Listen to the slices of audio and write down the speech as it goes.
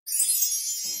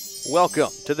Welcome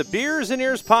to the Beers and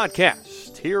Ears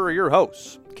podcast. Here are your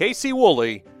hosts, Casey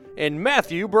Woolley and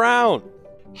Matthew Brown.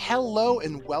 Hello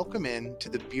and welcome in to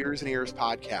the Beers and Ears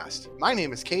podcast. My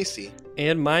name is Casey.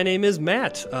 And my name is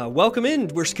Matt. Welcome in.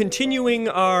 We're continuing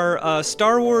our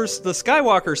Star Wars The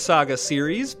Skywalker Saga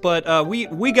series, but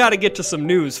we got to get to some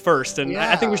news first, and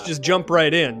I think we should just jump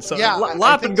right in. So, a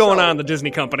lot been going on in the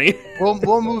Disney company.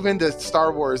 We'll move into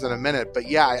Star Wars in a minute, but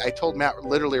yeah, I told Matt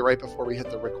literally right before we hit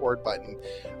the record button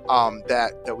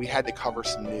that we had to cover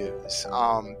some news.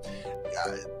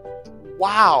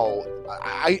 Wow.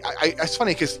 It's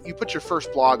funny because you put your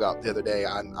first blog up the other day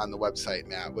on the website,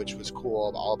 Matt, which was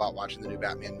cool, all about watching the new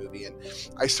Batman movie. And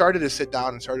I started to sit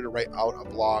down and started to write out a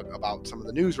blog about some of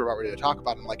the news we're about ready to talk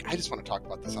about. And I just want to talk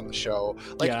about this on the show.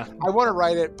 I want to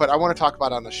write it, but I want to talk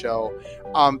about it on the show.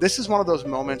 This is one of those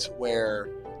moments where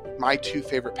my two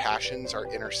favorite passions are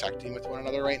intersecting with one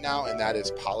another right now. And that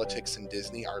is politics and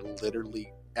Disney are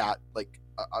literally at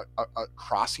a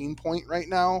crossing point right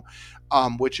now,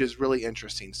 which is really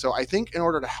interesting. So I think in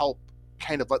order to help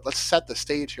kind of let's set the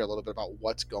stage here a little bit about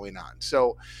what's going on.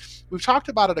 So we've talked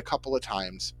about it a couple of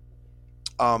times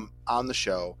on the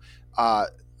show.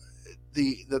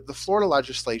 The Florida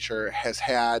legislature has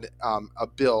had a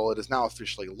bill. It is now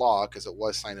officially law because it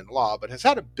was signed into law, but has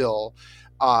had a bill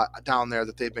down there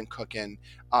that they've been cooking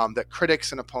that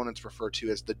critics and opponents refer to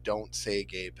as the Don't Say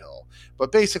Gay bill.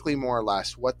 But basically, more or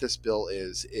less, what this bill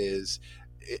is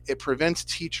it prevents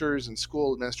teachers and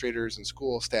school administrators and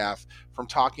school staff from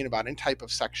talking about any type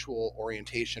of sexual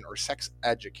orientation or sex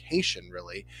education,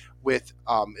 really, with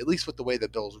at least with the way the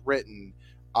bill's written,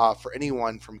 for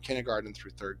anyone from kindergarten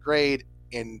through third grade.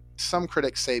 And some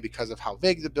critics say because of how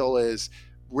vague the bill is,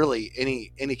 really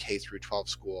any K through 12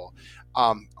 school.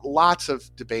 Lots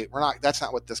of debate. That's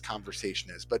not what this conversation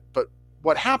is. But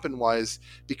what happened was,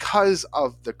 because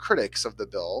of the critics of the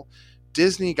bill,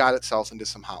 Disney got itself into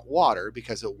some hot water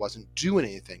because it wasn't doing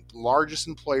anything. The largest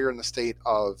employer in the state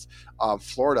of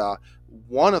Florida,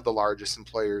 one of the largest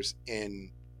employers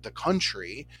in the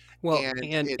country. Well,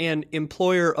 and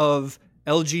employer of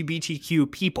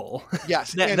LGBTQ people.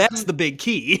 Yes. That's the big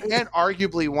key. And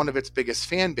arguably one of its biggest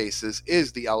fan bases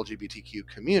is the LGBTQ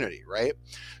community, right?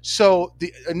 So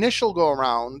the initial go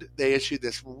around, they issued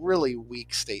this really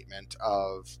weak statement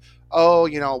of,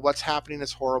 what's happening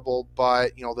is horrible,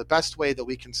 but, the best way that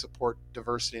we can support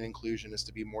diversity and inclusion is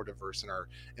to be more diverse in our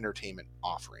entertainment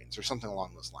offerings or something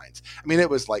along those lines. I mean, it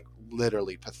was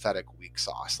literally pathetic weak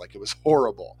sauce. It was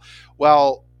horrible.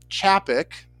 Well,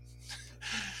 Chapek,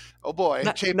 oh boy.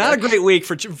 Not a great week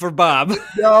for Bob.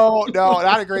 No,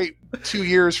 not a great 2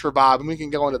 years for Bob. And we can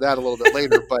go into that a little bit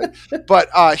later.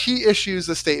 But he issues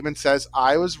a statement, says,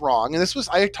 I was wrong. And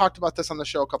I talked about this on the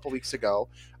show a couple weeks ago.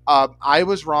 I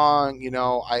was wrong.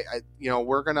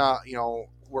 We're going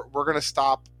to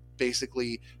stop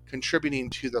basically contributing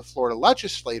to the Florida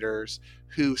legislators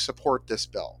who support this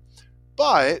bill.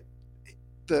 But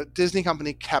the Disney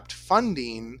company kept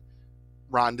funding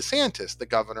Ron DeSantis, the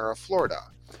governor of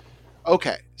Florida.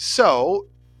 Okay, so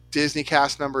Disney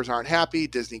cast members aren't happy,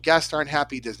 Disney guests aren't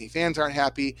happy, Disney fans aren't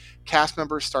happy. Cast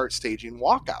members start staging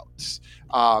walkouts.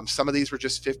 Some of these were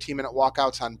just 15-minute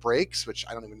walkouts on breaks, which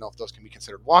I don't even know if those can be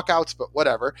considered walkouts, but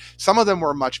whatever. Some of them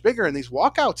were much bigger, and these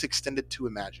walkouts extended to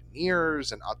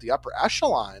Imagineers and the upper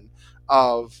echelon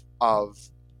of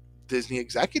Disney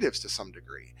executives to some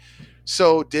degree.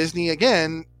 So Disney,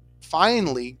 again,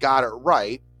 finally got it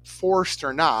right, forced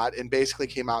or not, and basically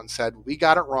came out and said, we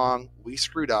got it wrong, we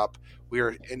screwed up, we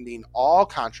are ending all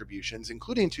contributions,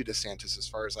 including to DeSantis as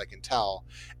far as I can tell,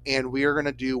 and we are going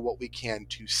to do what we can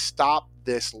to stop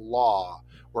this law.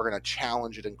 We're going to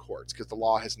challenge it in courts because the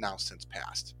law has now since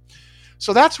passed.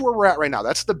 So that's where we're at right now.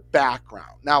 That's the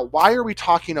background. Now, why are we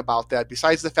talking about that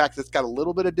besides the fact that it's got a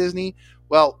little bit of Disney?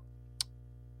 Well,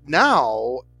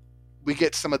 now we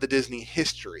get some of the Disney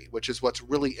history, which is what's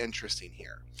really interesting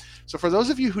here. So for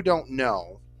those of you who don't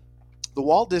know, the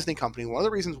Walt Disney Company, one of the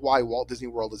reasons why Walt Disney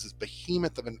World is as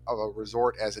behemoth of a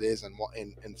resort as it is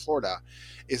in Florida,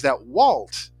 is that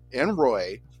Walt and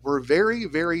Roy were very,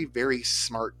 very, very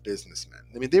smart businessmen.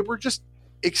 I mean, they were just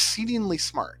exceedingly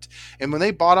smart. And when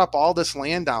they bought up all this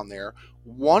land down there,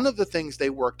 one of the things they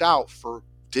worked out for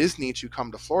Disney to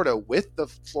come to Florida with the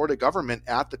Florida government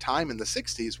at the time in the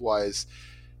 60s was,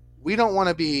 we don't want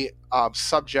to be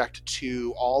subject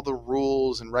to all the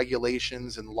rules and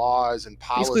regulations and laws and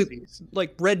policies. Basically,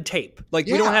 like red tape. We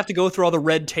don't have to go through all the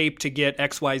red tape to get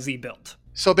XYZ built.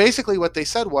 So basically what they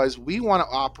said was, we want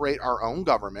to operate our own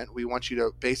government. We want you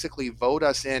to basically vote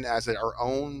us in as our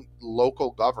own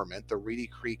local government, the Reedy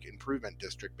Creek Improvement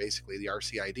District, basically the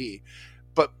RCID.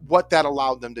 But what that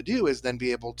allowed them to do is then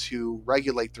be able to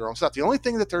regulate their own stuff. The only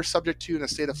thing that they're subject to in the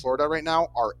state of Florida right now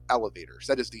are elevators.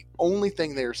 That is the only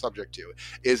thing they are subject to,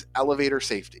 is elevator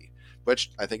safety,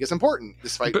 which I think is important,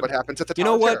 despite what happens at the top. You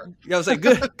know what? I was like,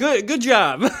 good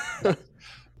job.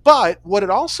 But what it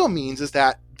also means is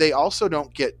that they also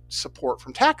don't get support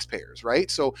from taxpayers, right?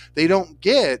 So they don't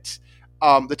get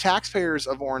the taxpayers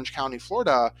of Orange County,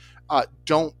 Florida,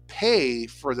 don't pay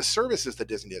for the services that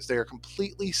Disney does. They are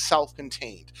completely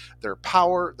self-contained. Their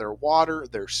power, their water,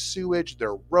 their sewage,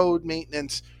 their road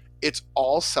maintenance, it's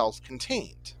all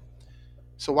self-contained.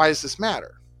 So why does this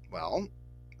matter? Well,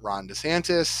 Ron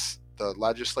DeSantis, the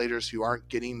legislators who aren't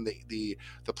getting the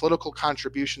political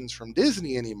contributions from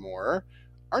Disney anymore,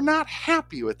 are not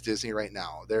happy with Disney right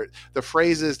now. The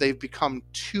phrase is they've become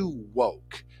too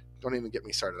woke. Don't even get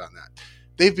me started on that.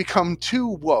 They've become too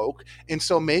woke, and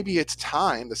so maybe it's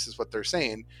time, this is what they're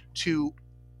saying, to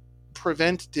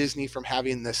prevent Disney from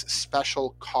having this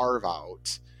special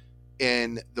carve-out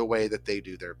in the way that they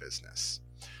do their business.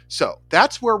 So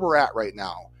that's where we're at right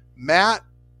now. Matt,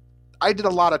 I did a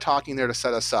lot of talking there to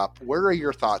set us up. Where are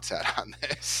your thoughts at on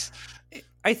this?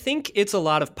 I think it's a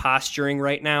lot of posturing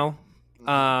right now.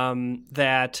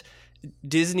 That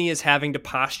Disney is having to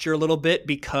posture a little bit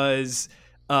because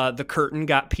the curtain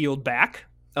got peeled back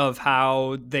of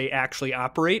how they actually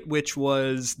operate, which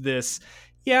was this,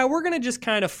 we're going to just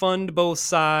kind of fund both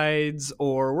sides,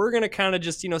 or we're going to kind of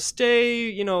just,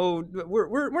 stay,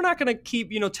 we're not going to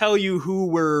keep, tell you who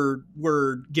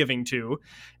we're giving to.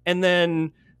 And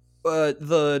then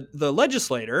the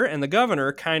legislator and the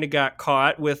governor kind of got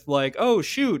caught with like, oh,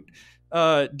 shoot,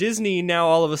 Disney now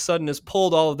all of a sudden has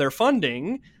pulled all of their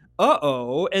funding.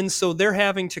 And so they're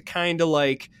having to kind of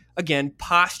like, again,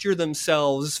 posture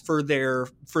themselves for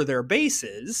their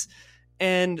bases.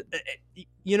 And,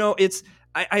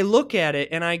 I look at it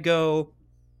and I go,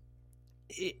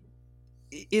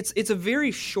 it's a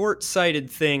very short-sighted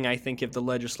thing, I think, if the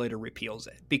legislator repeals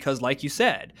it, because like you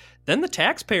said, then the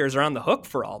taxpayers are on the hook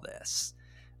for all this.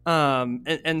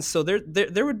 And so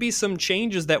there would be some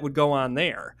changes that would go on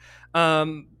there.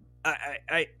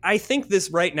 I think this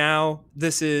right now,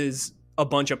 this is a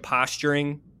bunch of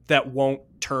posturing that won't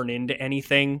turn into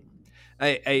anything.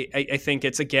 I think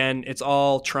it's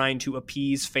all trying to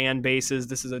appease fan bases.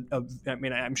 This is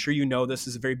I'm sure this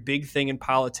is a very big thing in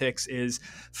politics, is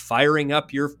firing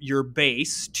up your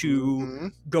base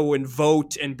to go and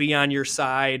vote and be on your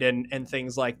side and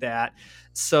things like that.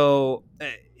 So,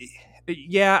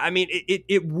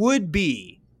 it would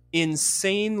be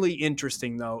insanely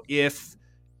interesting though if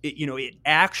it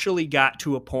actually got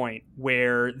to a point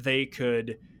where they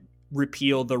could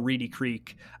repeal the Reedy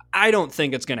Creek. I don't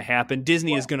think it's going to happen.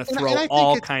 Disney is going to throw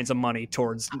all kinds of money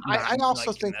towards. I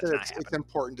also think that it's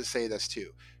important to say this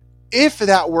too. If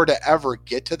that were to ever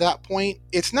get to that point,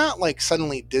 it's not like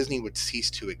suddenly Disney would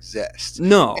cease to exist.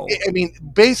 No. I mean,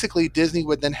 basically, Disney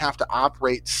would then have to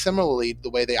operate similarly the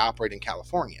way they operate in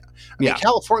California.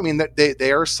 California,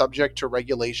 they are subject to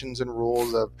regulations and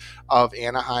rules of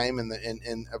Anaheim and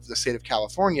of the state of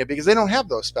California, because they don't have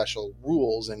those special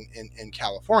rules in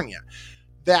California.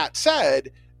 That said,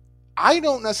 I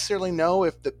don't necessarily know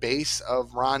if the base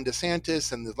of Ron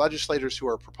DeSantis and the legislators who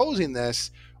are proposing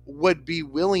this would be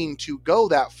willing to go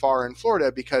that far in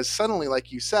Florida, because suddenly,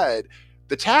 like you said,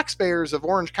 the taxpayers of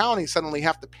Orange County suddenly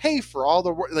have to pay for all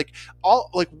the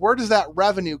where does that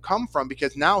revenue come from?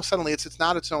 Because now suddenly it's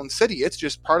not its own city, it's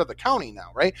just part of the county now,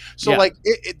 right? So I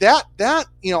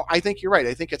think you're right.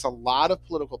 I think it's a lot of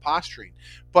political posturing,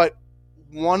 but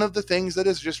one of the things that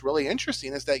is just really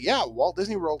interesting is that Walt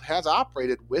Disney World has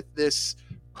operated with this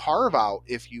carve out,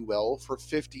 if you will, for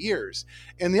 50 years.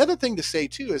 And the other thing to say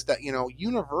too is that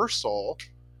Universal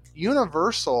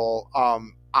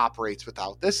operates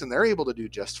without this, and they're able to do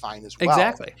just fine as well.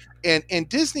 Exactly. And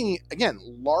Disney, again,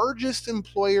 largest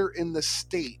employer in the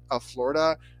state of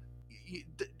Florida.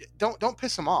 Don't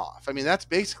piss them off. I mean, that's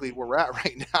basically where we're at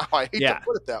right now. I hate to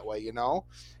put it that way,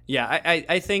 Yeah,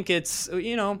 I think it's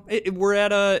we're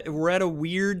at a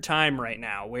weird time right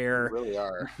now where we really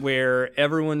are, where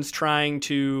everyone's trying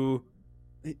to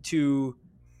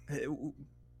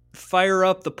fire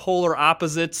up the polar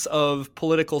opposites of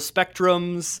political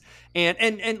spectrums,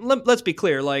 and let's be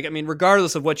clear,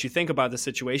 regardless of what you think about the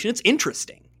situation, it's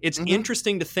interesting. It's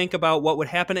interesting to think about what would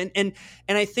happen, and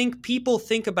I think people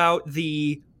think about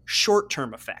the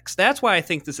short-term effects. That's why I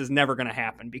think this is never going to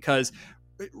happen, because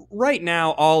right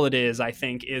now, all it is, I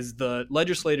think, is the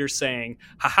legislators saying,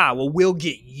 haha, well, we'll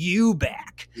get you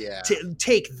back.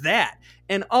 Take that.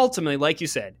 And ultimately, like you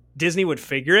said, Disney would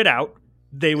figure it out.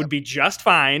 They would be just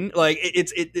fine.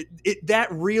 That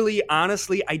really,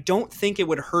 honestly, I don't think it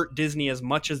would hurt Disney as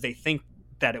much as they think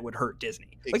that it would hurt Disney.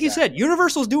 Exactly. Like you said,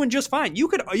 Universal's doing just fine. You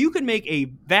could make a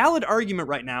valid argument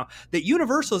right now that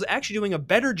Universal is actually doing a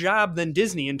better job than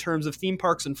Disney in terms of theme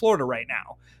parks in Florida right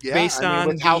now. Yeah, based on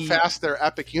with how fast their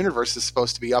Epic Universe is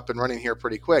supposed to be up and running here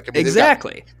pretty quick. I mean,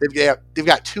 exactly. They've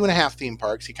got 2.5 theme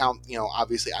parks. You count,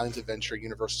 obviously Islands of Adventure,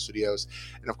 Universal Studios,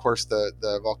 and of course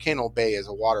the Volcano Bay is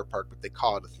a water park, but they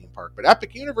call it a theme park. But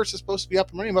Epic Universe is supposed to be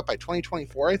up and running by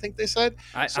 2024, I think they said.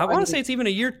 I want to say it's even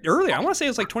a year earlier. I want to say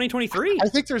it's like 2023. I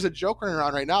think there's a joke running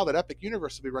around right now that Epic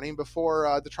Universe will be running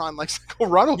before the Tron Lifecycle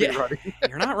Run will be running.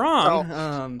 You're not wrong.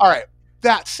 So, all right.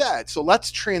 That said, so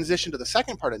let's transition to the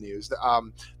second part of news.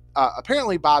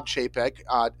 Apparently, Bob Chapek,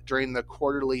 during the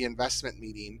quarterly investment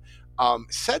meeting,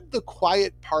 said the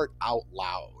quiet part out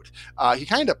loud. He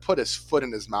kind of put his foot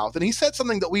in his mouth, and he said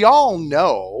something that we all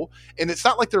know. And it's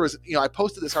not like there was, I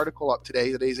posted this article up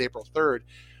today. Today's April 3rd.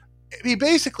 He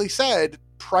basically said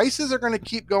prices are going to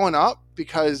keep going up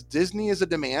because Disney is a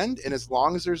demand, and as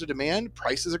long as there's a demand,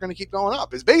 prices are going to keep going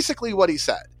up, is basically what he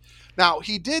said. Now,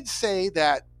 he did say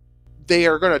that they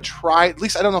are going to try, at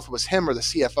least I don't know if it was him or the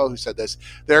CFO who said this,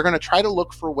 they're going to try to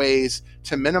look for ways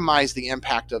to minimize the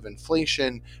impact of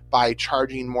inflation by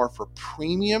charging more for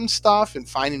premium stuff and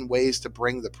finding ways to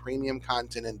bring the premium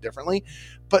content in differently.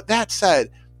 But that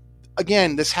said,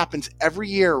 again, this happens every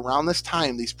year around this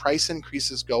time. These price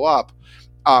increases go up.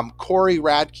 Corey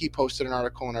Radke posted an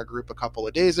article in our group a couple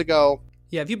of days ago.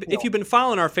 Yeah, if you've been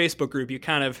following our Facebook group, you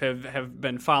kind of have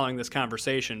been following this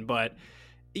conversation, but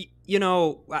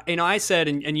I said,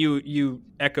 and you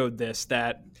echoed this,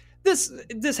 that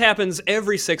this happens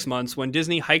every 6 months when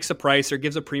Disney hikes a price or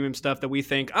gives a premium stuff that we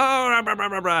think, blah, blah, blah,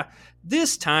 blah, blah.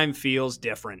 This time feels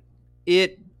different.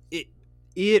 It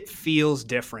feels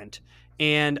different.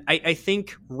 And I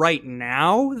think right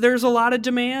now there's a lot of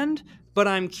demand, but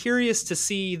I'm curious to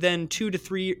see then 2 to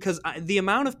 3, because the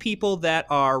amount of people that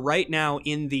are right now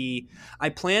I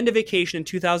planned a vacation in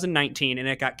 2019 and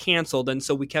it got canceled. And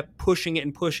so we kept pushing it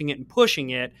and pushing it and pushing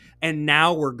it. And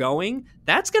now we're going,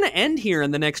 that's going to end here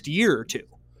in the next year or two.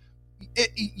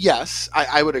 Yes,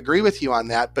 I would agree with you on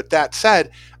that. But that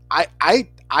said, I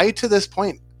to this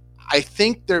point, I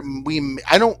think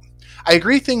I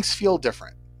agree things feel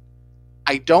different.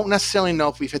 I don't necessarily know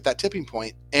if we've hit that tipping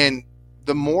point. And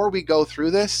the more we go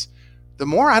through this, the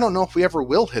more I don't know if we ever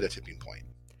will hit a tipping point.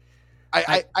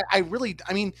 I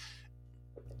mean,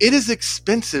 it is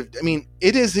expensive. I mean,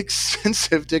 it is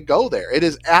expensive to go there. It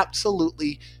is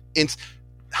absolutely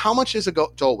how much is a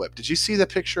Dole Whip? Did you see the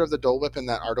picture of the Dole Whip in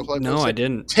that article? No, I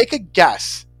didn't. Take a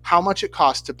guess how much it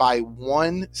costs to buy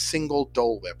one single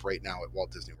Dole Whip right now at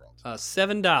Walt Disney World.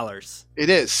 $7. It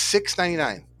is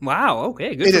 $6.99. Wow.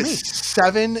 Okay, good. It is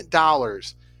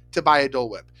 $7 to buy a Dole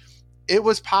Whip. It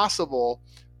was possible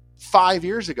 5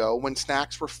 years ago when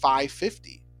snacks were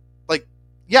 $5.50. Like,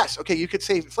 yes, okay, you could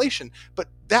save inflation, but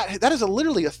that is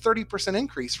literally a 30%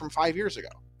 increase from 5 years ago.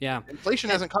 Yeah. Inflation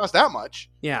hasn't cost that much.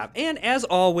 Yeah. And as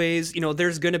always,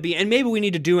 there's going to be, and maybe we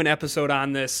need to do an episode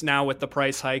on this now with the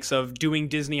price hikes of doing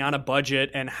Disney on a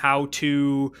budget and how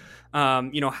to,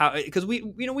 because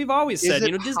we've always said,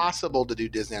 is it possible to do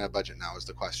Disney on a budget now is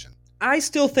the question. I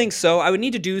still think so. I would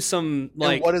need to do some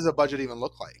and what does a budget even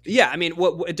look like? Yeah, I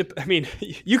mean,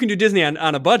 you can do Disney on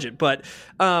a budget, but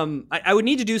I would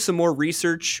need to do some more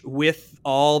research with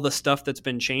all the stuff that's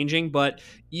been changing. But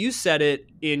you said it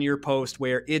in your post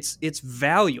where it's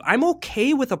value. I'm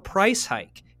okay with a price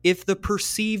hike if the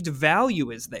perceived value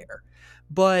is there,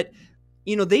 but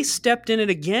they stepped in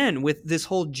it again with this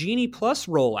whole Genie Plus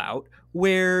rollout.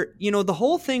 Where, the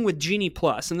whole thing with Genie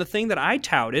Plus and the thing that I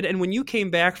touted, and when you came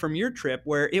back from your trip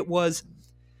where it was,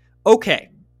 okay,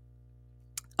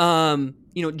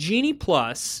 Genie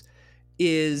Plus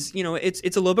is,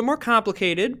 it's a little bit more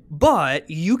complicated, but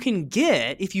you can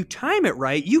get, if you time it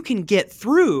right, you can get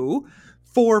through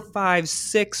 4, 5,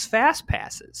 6 fast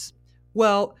passes.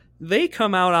 Well, they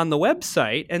come out on the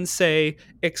website and say,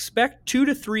 expect 2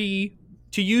 to 3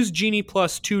 to use Genie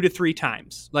Plus 2 to 3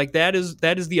 times. Like that is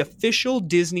the official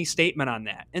Disney statement on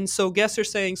that. And so guests are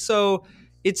saying, so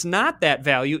it's not that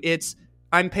value. It's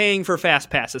I'm paying for Fast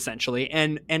Pass essentially.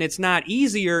 And it's not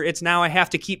easier. It's now I have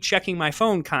to keep checking my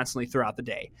phone constantly throughout the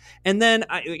day. And then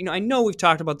I know we've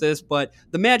talked about this, but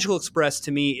the Magical Express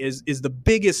to me is the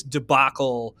biggest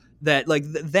debacle. That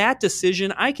that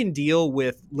decision, I can deal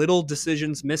with little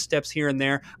decisions, missteps here and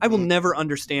there. I will never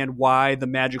understand why the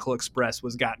Magical Express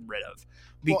was gotten rid of.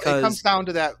 Because it comes down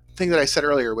to that thing that I said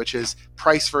earlier, which is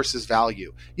price versus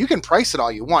value. You can price it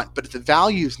all you want, but if the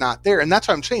value's not there, and that's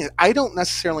what I'm saying, I don't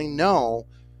necessarily know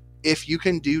if you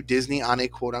can do Disney on a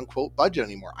quote unquote budget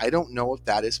anymore. I don't know if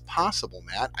that is possible,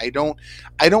 Matt. I don't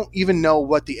even know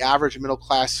what the average middle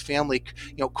class family,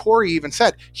 Corey even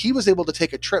said he was able to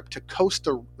take a trip to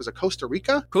Costa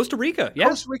Rica? Costa Rica, yeah.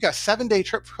 Costa Rica, 7-day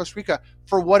trip for Costa Rica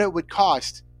for what it would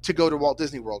cost to go to Walt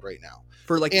Disney World right now.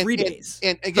 For 3 days.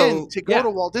 And again, to go to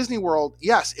Walt Disney World,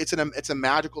 yes, it's a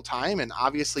magical time, and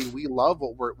obviously we love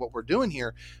what we're doing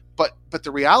here. But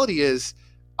the reality is,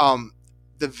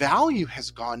 the value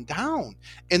has gone down,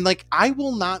 and I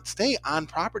will not stay on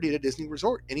property at a Disney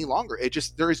resort any longer.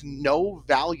 There is no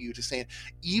value to saying,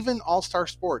 even All Star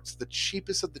Sports, the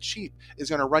cheapest of the cheap, is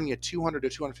going to run you $200 to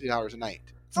 $250 a night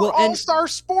for All Star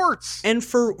Sports. And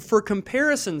for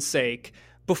comparison's sake,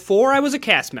 before I was a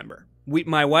cast member,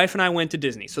 my wife and I went to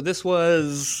Disney. So this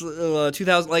was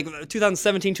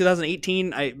 2017,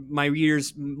 2018. My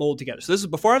years mold together. So this is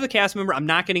before I was a cast member. I'm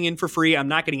not getting in for free. I'm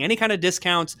not getting any kind of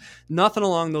discounts, nothing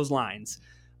along those lines.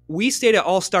 We stayed at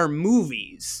All-Star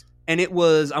Movies, and it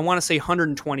was, I want to say,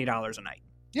 $120 a night.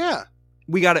 Yeah.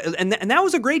 We got it. And that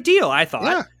was a great deal, I thought.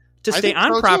 Yeah. To stay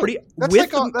on property.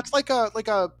 That's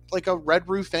like a Red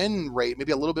Roof Inn rate,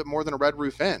 maybe a little bit more than a Red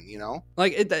Roof Inn,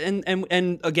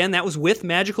 And again, that was with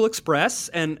Magical Express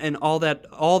and all the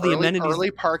amenities.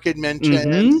 Early park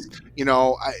admissions,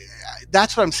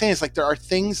 that's what I'm saying. It's there are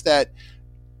things that,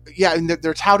 and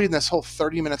they're touting this whole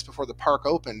 30 minutes before the park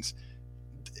opens.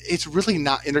 It's really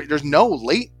not. There's no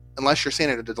late. Unless you're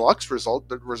staying at a deluxe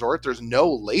resort, there's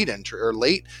no late entry or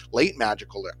late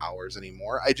magical hours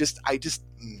anymore.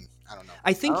 I don't know.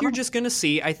 I think you're just going to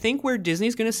see. I think where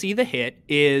Disney's going to see the hit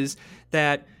is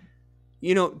that,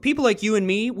 people like you and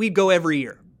me, we go every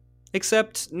year.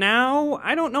 Except now,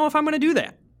 I don't know if I'm going to do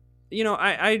that.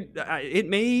 It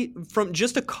may, from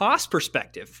just a cost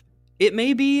perspective, it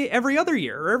may be every other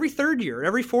year or every third year, or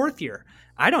every fourth year.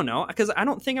 I don't know, because I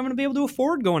don't think I'm going to be able to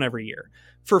afford going every year.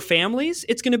 For families,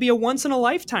 it's going to be a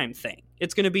once-in-a-lifetime thing.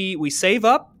 It's going to be, we save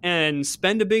up and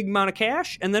spend a big amount of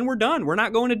cash, and then we're done. We're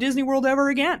not going to Disney World ever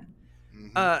again.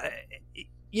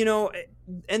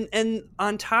 And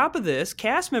on top of this,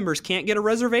 cast members can't get a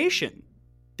reservation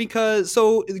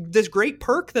so this great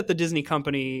perk that the Disney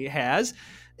company has,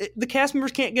 the cast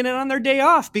members can't get it on their day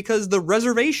off because the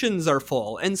reservations are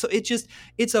full. And so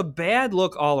it's a bad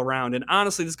look all around. And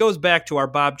honestly, this goes back to our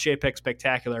Bob Chapek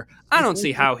Spectacular. I don't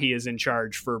see how he is in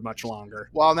charge for much longer.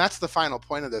 Well, and that's the final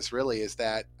point of this, really, is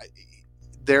that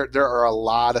there are a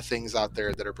lot of things out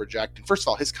there that are projecting. First of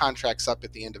all, his contract's up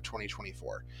at the end of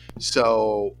 2024.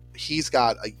 So he's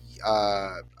got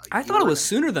I thought it was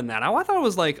sooner than that. I thought it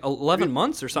was 11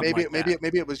 months or something maybe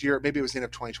it was the end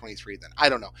of 2023 then. I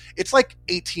don't know. It's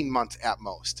 18 months at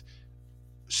most.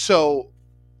 So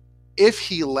if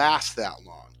he lasts that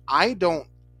long,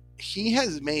 he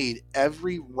has made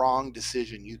every wrong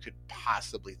decision you could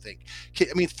possibly think.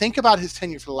 I mean, think about his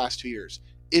tenure for the last 2 years.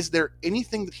 Is there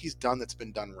anything that he's done that's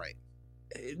been done right?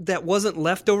 That wasn't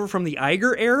left over from the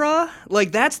Iger era?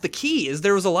 That's the key, is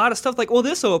there was a lot of stuff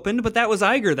this opened, but that was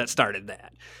Iger that started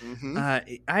that. Mm-hmm.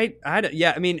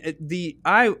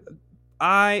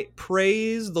 I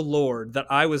praise the Lord that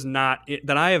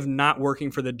I have not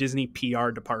working for the Disney PR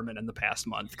department in the past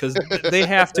month, because they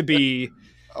have to be...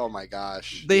 Oh my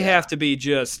gosh. They have to be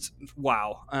just,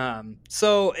 wow.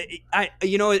 So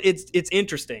it's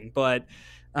interesting, but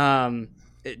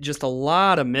just a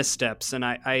lot of missteps, and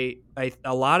a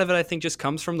lot of it I think just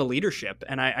comes from the leadership,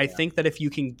 and I think that if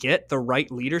you can get the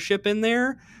right leadership in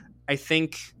there, I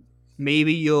think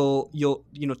maybe you'll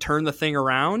turn the thing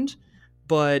around.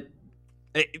 But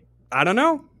I don't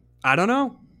know.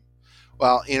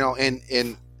 Well,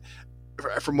 and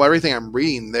from everything I'm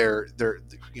reading, their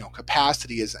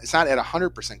capacity it's not at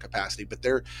 100% capacity, but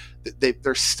they're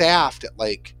staffed at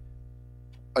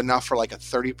enough for a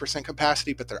 30%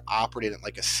 capacity, but they're operating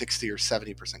at a 60 or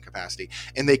 70% capacity,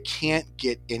 and they can't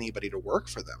get anybody to work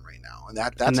for them right now. And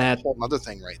that's a whole other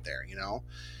thing right there,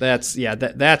 That's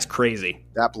crazy.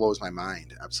 That blows my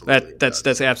mind. Absolutely.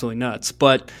 That's absolutely nuts.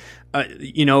 But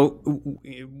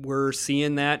we're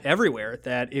seeing that everywhere,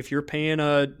 that if you're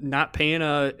not paying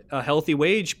a healthy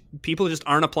wage, people just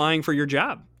aren't applying for your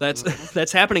job. That's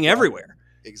that's happening everywhere.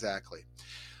 Exactly.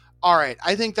 All right,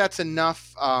 I think that's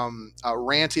enough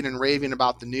ranting and raving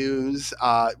about the news.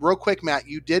 Real quick, Matt,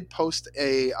 you did post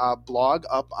a blog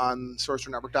up on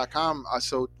SorcererNetwork.com.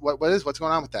 So what's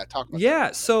going on with that? Talk about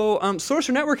that. So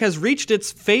Sorcerer Network has reached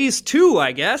its phase 2,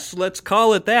 I guess. Let's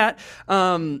call it that.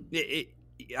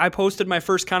 I posted my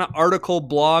first kind of article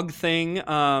blog thing.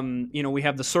 We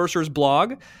have the Sorcerer's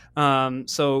blog.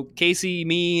 So Casey,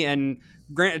 me, and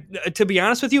to be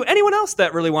honest with you, anyone else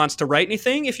that really wants to write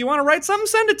anything, if you want to write something,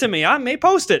 send it to me. I may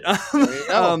post it.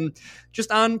 Just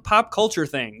on pop culture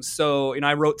things. So,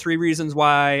 I wrote 3 reasons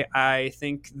why I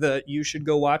think that you should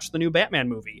go watch the new Batman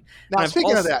movie. Now,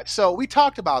 speaking of that, so we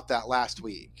talked about that last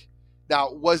week.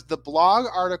 Now, was the blog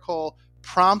article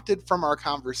prompted from our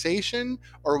conversation,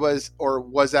 or was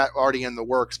that already in the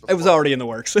works before? It was already in the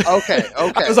works. Okay.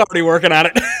 I was already working on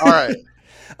it. All right.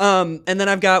 And then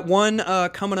I've got one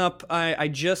coming up. I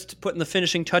just putting the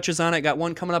finishing touches on it. Got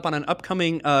one coming up on an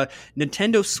upcoming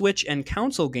Nintendo Switch and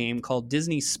console game called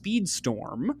Disney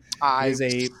Speedstorm. I've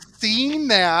seen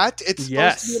that. It's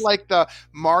supposed to be like the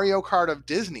Mario Kart of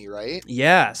Disney, right?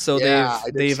 Yeah. So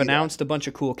they've announced a bunch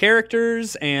of cool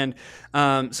characters, and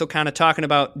so kind of talking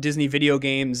about Disney video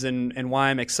games and why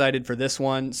I'm excited for this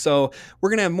one. So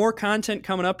we're gonna have more content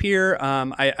coming up here.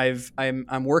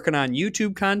 I'm working on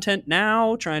YouTube content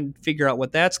now, trying to figure out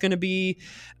what that's going to be.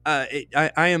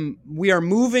 We are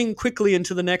moving quickly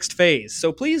into the next phase.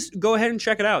 So please go ahead and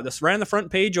check it out. This right on the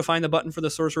front page, you'll find the button for the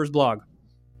Sorcerer's blog.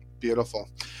 Beautiful.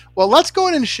 Well, let's go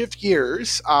in and shift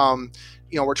gears.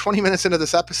 We're 20 minutes into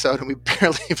this episode and we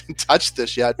barely even touched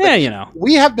this yet. Yeah,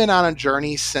 we have been on a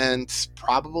journey since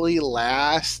probably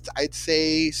last, I'd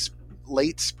say,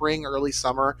 late spring, early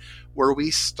summer, where we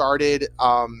started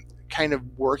kind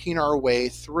of working our way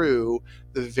through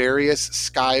the various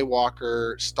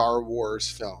Skywalker Star Wars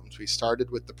films. We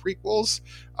started with the prequels,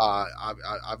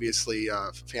 obviously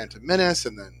Phantom Menace,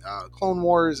 and then Clone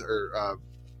Wars, or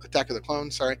Attack of the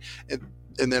Clones, sorry.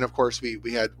 And then, of course,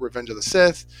 we had Revenge of the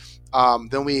Sith.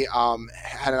 Then we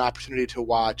had an opportunity to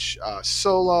watch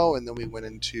Solo, and then we went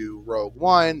into Rogue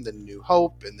One, then New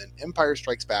Hope, and then Empire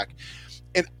Strikes Back.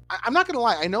 And I'm not going to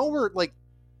lie, I know we're like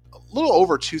a little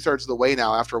over 2/3 of the way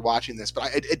now after watching this,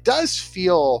 but it does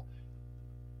feel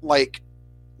like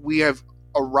we have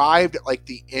arrived at like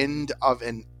the end of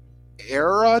an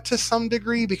era to some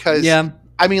degree, because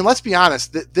I mean, let's be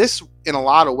honest, this in a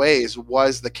lot of ways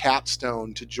was the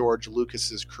capstone to George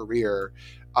Lucas's career.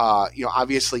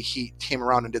 Obviously he came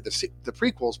around and did the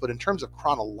prequels, but in terms of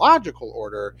chronological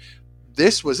order,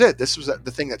 this was it. This was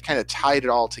the thing that kind of tied it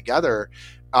all together.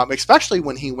 Especially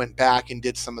when he went back and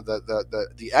did some of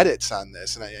the edits on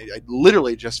this. And I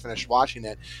literally just finished watching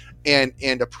it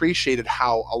and appreciated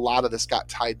how a lot of this got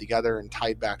tied together and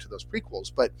tied back to those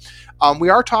prequels. But we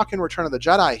are talking Return of the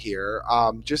Jedi here.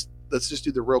 Let's just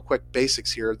do the real quick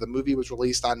basics here. The movie was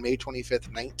released on May 25th,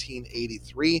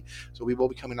 1983. So we will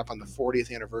be coming up on the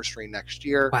 40th anniversary next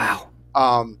year. Wow.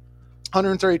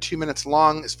 132 minutes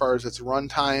long as far as its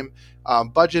runtime.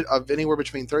 Budget of anywhere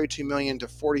between $32 million to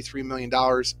 $43 million.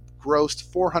 Grossed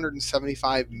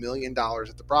 $475 million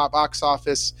at the box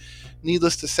office.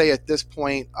 Needless to say, at this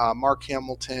point, Mark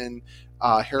Hamilton,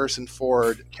 Harrison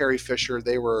Ford, Carrie Fisher,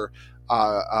 they were,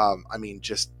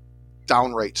 just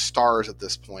downright stars at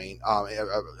this point.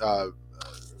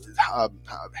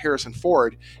 Harrison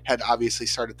Ford had obviously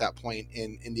started at that point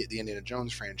in the Indiana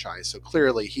Jones franchise, so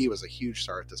clearly he was a huge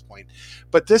star at this point.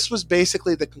 But this was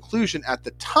basically the conclusion at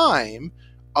the time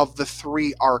of the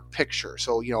 3-arc picture.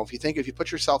 So, if you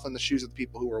put yourself in the shoes of the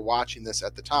people who were watching this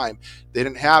at the time, they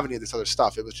didn't have any of this other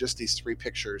stuff. It was just these 3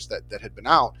 pictures that had been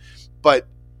out. But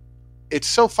it's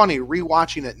so funny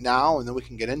rewatching it now, and then we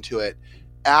can get into it.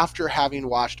 After having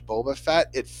watched Boba Fett,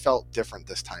 it felt different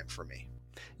this time for me.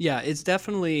 Yeah, it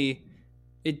definitely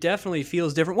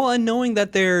feels different. Well, and knowing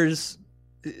that there's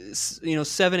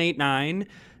 7, 8, 9,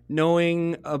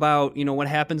 knowing about what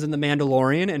happens in The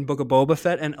Mandalorian and Book of Boba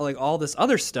Fett and like all this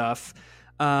other stuff,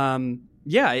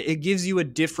 it gives you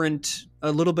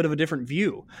a little bit of a different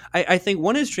view. I think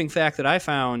one interesting fact that I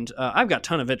found, I've got a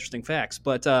ton of interesting facts,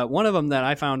 but one of them that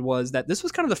I found was that this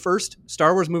was kind of the first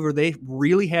Star Wars movie where they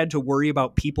really had to worry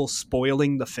about people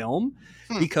spoiling the film,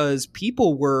 because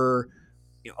people were,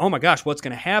 oh my gosh, what's going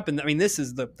to happen? I mean, this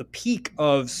is the peak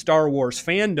of Star Wars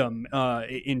fandom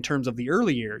in terms of the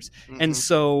early years. Mm-hmm. And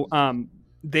so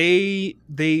they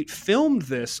filmed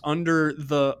this under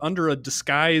a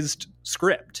disguised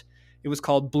script. It was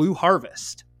called Blue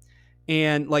Harvest.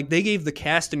 And like they gave the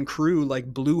cast and crew like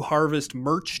Blue Harvest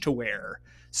merch to wear.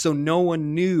 So no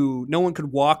one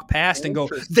could walk past and go,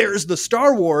 there's the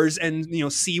Star Wars,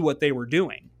 and see what they were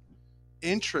doing.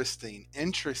 Interesting.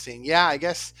 Yeah, I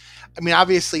guess,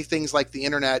 obviously things like the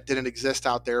internet didn't exist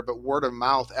out there, but word of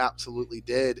mouth absolutely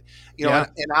did. And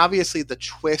obviously the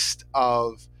twist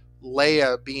of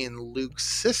Leia being Luke's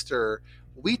sister,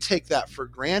 we take that for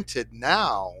granted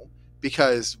now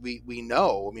because we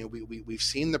know, we've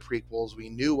seen the prequels, we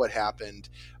knew what happened,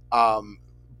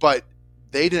 but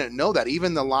they didn't know that.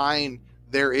 Even the line,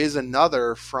 "There is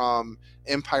another" from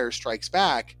Empire Strikes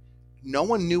Back, no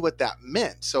one knew what that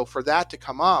meant. So for that to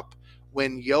come up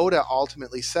when Yoda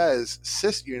ultimately says,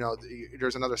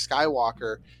 there's another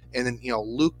Skywalker, and then,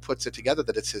 Luke puts it together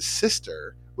that it's his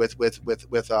sister with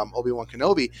Obi-Wan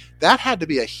Kenobi, that had to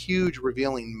be a huge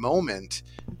revealing moment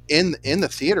in the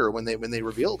theater when they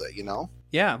revealed it,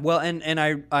 Yeah, well, and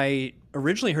I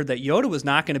originally heard that Yoda was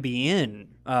not going to be in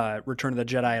Return of the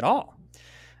Jedi at all.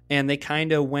 And they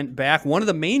kind of went back. One of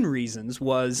the main reasons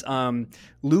was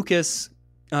Lucas,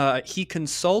 he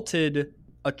consulted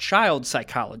a child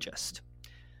psychologist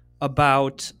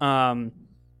about during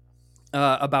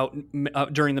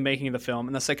the making of the film.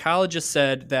 And the psychologist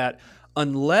said that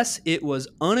unless it was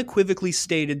unequivocally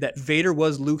stated that Vader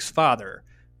was Luke's father,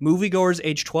 moviegoers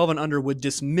age 12 and under would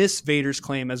dismiss Vader's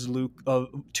claim as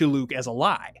to Luke as a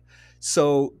lie.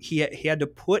 So he had to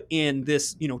put in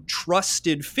this,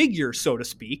 trusted figure, so to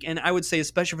speak. And I would say,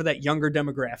 especially for that younger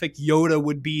demographic, Yoda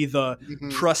would be the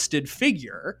trusted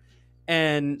figure.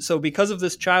 And so because of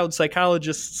this child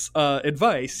psychologist's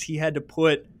advice, he had to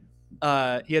put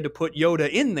Yoda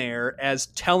in there as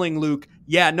telling Luke,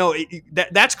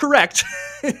 that's correct.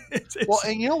 Well,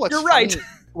 and what's you're funny, right.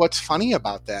 What's funny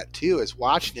about that too is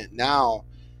watching it now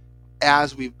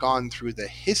as we've gone through the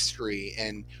history,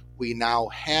 and we now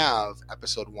have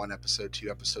episode 1, episode 2,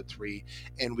 episode 3,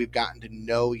 and we've gotten to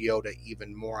know Yoda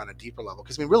even more on a deeper level.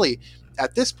 Because really,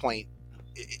 at this point,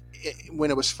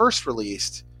 when it was first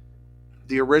released,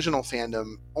 the original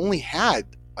fandom only had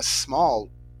a small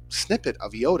snippet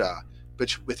of Yoda,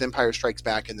 but with Empire Strikes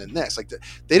Back and then this,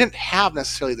 they didn't have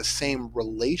necessarily the same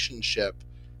relationship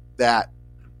that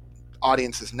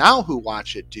audiences now who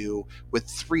watch it do, with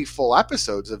 3 full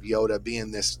episodes of Yoda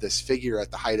being this figure at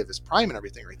the height of his prime and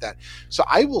everything like that. So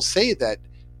I will say that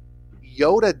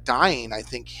Yoda dying, I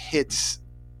think, hits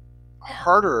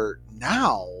harder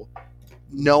now,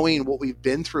 knowing what we've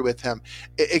been through with him,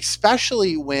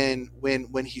 especially when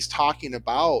he's talking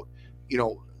about,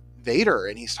 Vader,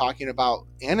 and he's talking about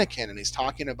Anakin, and he's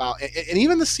talking about, and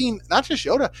even the scene, not just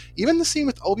Yoda, even the scene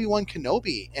with Obi-Wan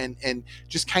Kenobi, and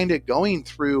just kind of going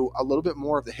through a little bit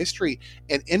more of the history.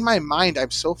 And in my mind,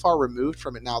 I'm so far removed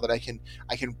from it now that I'm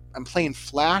playing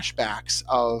flashbacks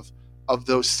of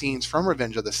those scenes from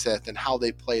Revenge of the Sith and how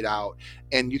they played out,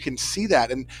 and you can see that.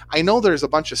 And I know there's a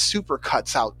bunch of super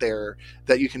cuts out there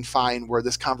that you can find where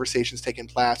this conversation's taking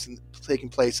place, and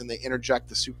they interject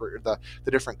the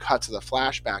different cuts of the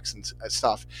flashbacks and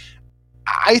stuff.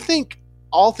 I think,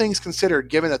 all things considered,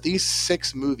 given that these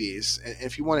 6 movies, and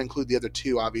if you want to include the other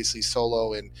 2, obviously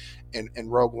Solo and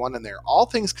Rogue One in there, all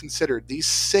things considered, these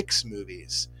 6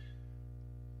 movies,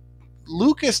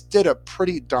 Lucas did a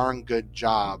pretty darn good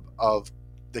job of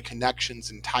the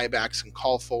connections and tiebacks and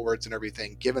call forwards and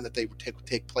everything, given that they would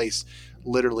take place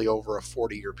literally over a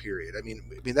 40-year period. I mean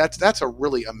that's a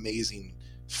really amazing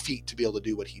feat to be able to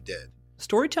do what he did.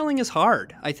 Storytelling is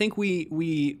hard. I think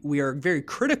we are very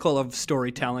critical of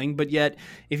storytelling, but yet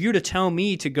if you were to tell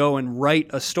me to go and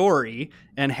write a story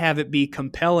and have it be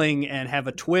compelling and have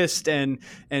a twist, and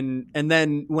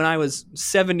then when I was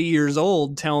 70 years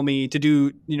old tell me to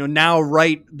do, now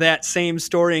write that same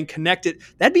story and connect it,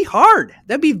 that'd be hard.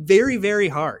 That'd be very, very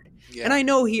hard. Yeah. And I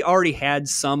know he already had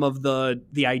some of the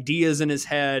ideas in his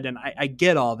head, and I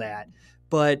get all that.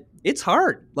 But it's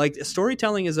hard.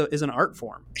 Storytelling is an art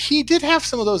form. He did have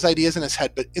some of those ideas in his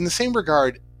head, but in the same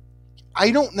regard,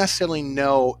 I don't necessarily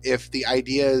know if the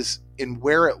ideas and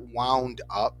where it wound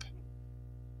up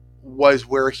was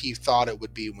where he thought it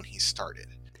would be when he started.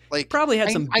 Probably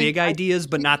had some big ideas,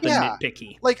 but not the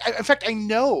nitpicky. In fact, I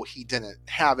know he didn't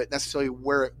have it necessarily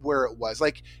where it was.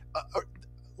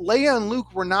 Leia and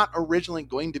Luke were not originally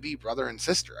going to be brother and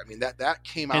sister. I mean, that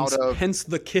came out of... Hence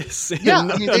the kiss. Yeah,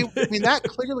 that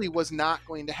clearly was not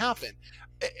going to happen.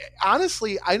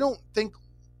 Honestly, I don't think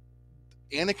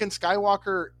Anakin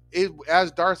Skywalker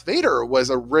as Darth Vader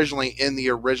was originally in the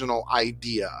original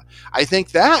idea. I think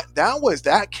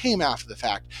that came after the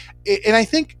fact. And I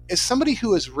think, as somebody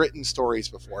who has written stories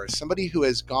before, as somebody who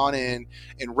has gone in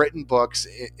and written books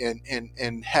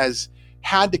and has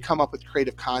had to come up with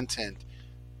creative content,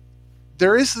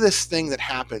 there is this thing that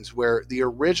happens where the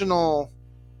original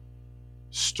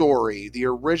story, the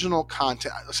original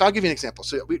content. So I'll give you an example.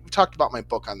 So we talked about my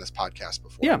book on this podcast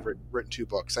before. Yeah. I've written 2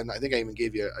 books, and I think I even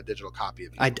gave you a digital copy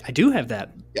of it. I do have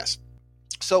that. Yes.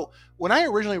 So when I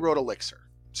originally wrote Elixir,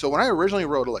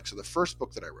 the first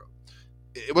book that I wrote,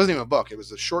 it wasn't even a book. It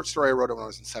was a short story I wrote when I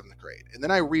was in 7th grade. And then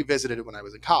I revisited it when I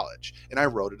was in college, and I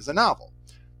wrote it as a novel.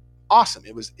 Awesome.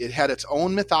 It had its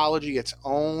own mythology, its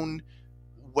own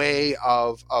way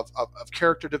of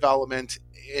character development.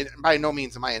 And by no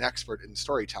means am I an expert in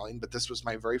storytelling, but this was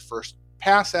my very first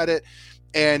pass at it,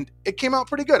 and it came out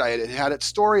pretty good. It had its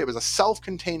story. It was a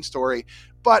self-contained story,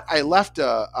 but I left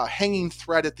a hanging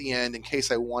thread at the end in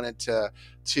case I wanted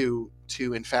to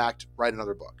in fact write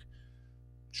another book.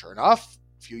 Sure enough,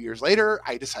 a few years later,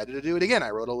 I decided to do it again. I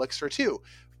wrote Elixir 2.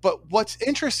 But what's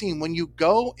interesting, when you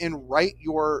go and write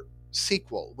your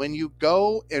sequel, when you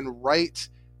go and write,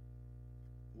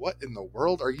 what in the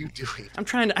world are you doing?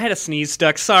 I had a sneeze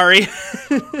stuck. Sorry.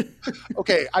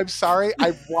 Okay, I'm sorry.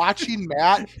 I'm watching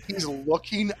Matt. He's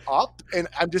looking up, and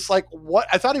I'm just like, what?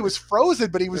 I thought he was frozen,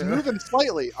 but he was moving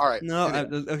slightly. All right. No,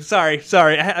 anyway.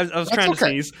 Sorry. I was trying to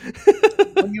sneeze.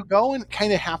 When you go and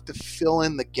kind of have to fill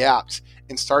in the gaps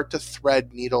and start to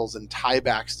thread needles and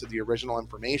tiebacks to the original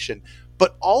information,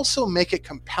 but also make it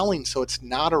compelling so it's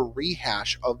not a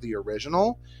rehash of the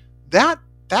original, that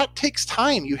takes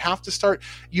time. You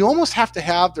almost have to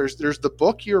have, there's the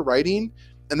book you're writing,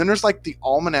 and then there's like the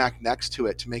almanac next to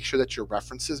it to make sure that your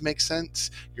references make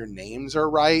sense, your names are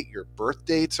right, your birth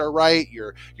dates are right,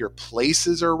 your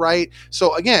places are right.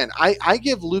 So again, I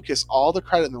give Lucas all the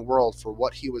credit in the world for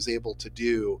what he was able to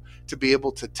do to be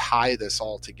able to tie this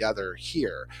all together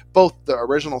here, both the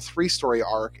original 3-story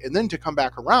arc and then to come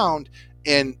back around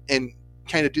and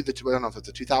kind of do I don't know if it's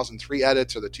the 2003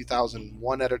 edits or the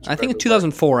 2001 edits. I think it's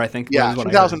 2004. I think. Yeah,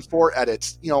 2004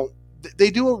 edits. You know, they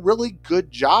do a really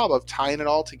good job of tying it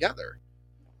all together.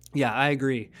 Yeah, I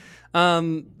agree.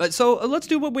 So let's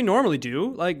do what we normally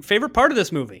do. Like, favorite part of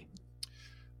this movie.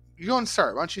 You go and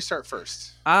start. Why don't you start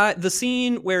first? The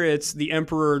scene where it's the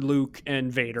Emperor, Luke,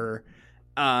 and Vader.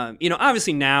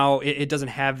 Obviously now it doesn't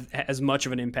have as much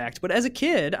of an impact, but as a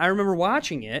kid, I remember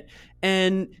watching it,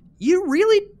 and you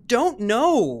really don't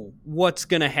know what's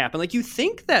going to happen. Like, you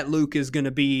think that Luke is going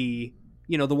to be,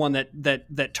 the one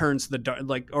that turns the dark,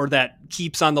 like, or that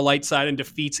keeps on the light side and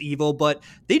defeats evil, but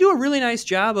they do a really nice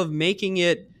job of making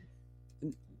it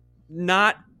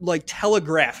not like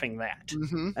telegraphing that.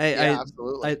 Mm-hmm.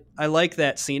 Absolutely. I like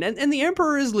that scene. And the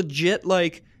Emperor is legit,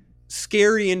 like,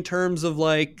 scary in terms of,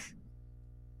 like,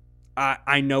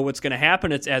 I know what's going to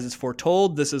happen. It's as it's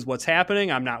foretold. This is what's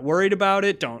happening. I'm not worried about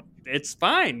it. It's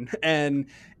fine. And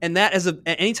that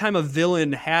anytime a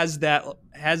villain has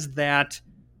that,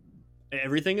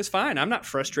 everything is fine. I'm not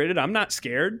frustrated. I'm not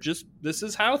scared. Just, this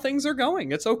is how things are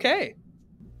going. It's okay.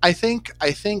 I think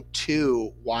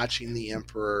too, watching the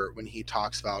Emperor, when he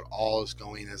talks about all is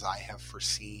going as I have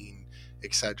foreseen,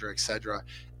 et cetera,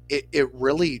 it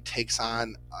really takes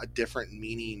on a different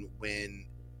meaning when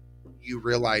you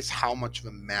realize how much of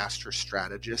a master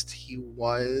strategist he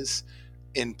was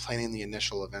in planning the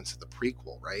initial events of the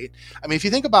prequel, right? I mean, if you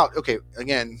think about, okay,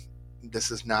 again, this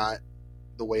is not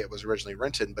the way it was originally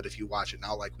written, but if you watch it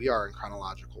now like we are in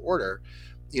chronological order,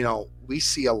 we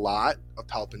see a lot of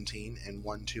Palpatine in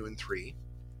 1, 2, and 3,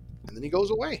 and then he goes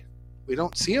away. We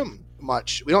don't see him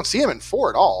much. We don't see him in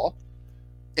 4 at all.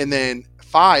 And then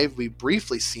 5, we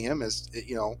briefly see him as,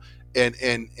 and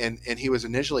he was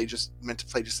initially just meant to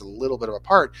play just a little bit of a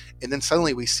part, and then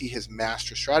suddenly we see his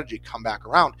master strategy come back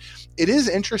around. It is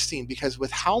interesting because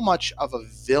with how much of a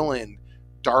villain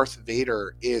Darth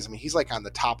Vader is, I mean, he's like on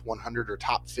the top 100 or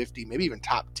top 50, maybe even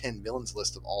top 10 villains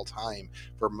list of all time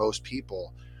for most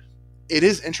people. It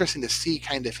is interesting to see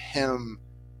kind of him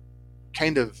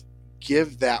kind of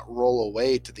give that role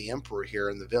away to the Emperor here,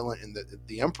 and the villain, and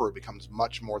the Emperor becomes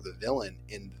much more the villain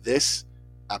in this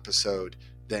episode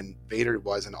than Vader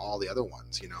was in all the other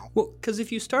ones, Well, because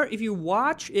if you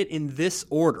watch it in this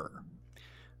order,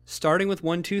 starting with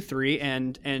 1, 2, 3,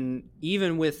 and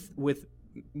even with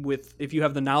if you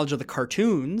have the knowledge of the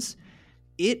cartoons,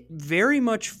 it very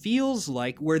much feels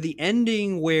like where the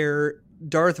ending where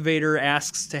Darth Vader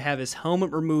asks to have his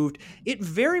helmet removed, it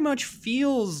very much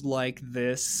feels like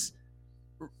this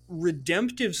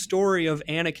redemptive story of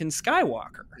Anakin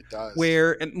Skywalker. It does.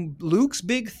 Where Luke's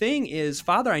big thing is,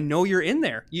 Father, I know you're in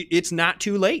there. It's not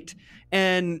too late.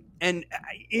 And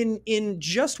in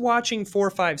just watching 4,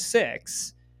 5,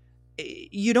 6,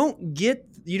 you don't get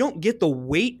the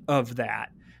weight of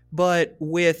that. But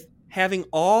with having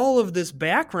all of this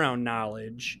background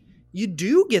knowledge, you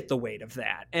do get the weight of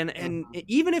that. And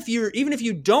even if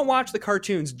you don't watch the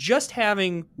cartoons, just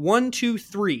having 1, 2,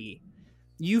 3,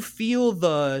 you feel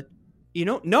no,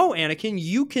 Anakin,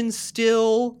 you can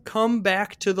still come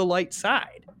back to the light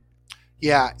side.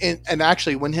 Yeah, and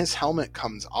actually, when his helmet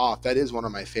comes off, that is one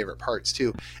of my favorite parts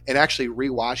too. And actually,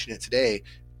 rewatching it today,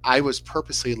 I was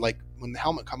purposely like, when the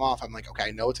helmet come off, I'm like, okay,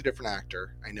 I know it's a different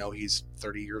actor. I know he's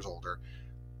 30 years older,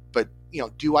 but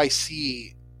do I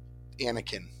see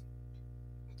Anakin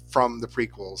from the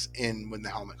prequels when the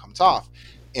helmet comes off?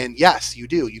 And yes, you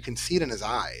do. You can see it in his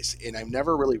eyes. And I've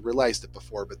never really realized it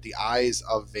before, but the eyes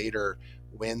of Vader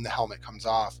when the helmet comes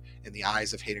off in the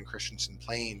eyes of Hayden Christensen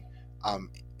playing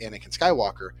Anakin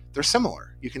Skywalker, they're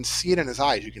similar. You can see it in his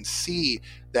eyes. You can see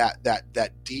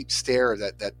that deep stare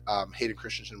that Hayden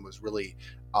Christensen was really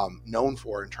known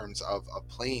for in terms of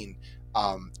playing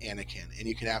Anakin, and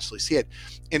you can absolutely see it.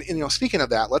 And speaking of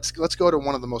that, let's go to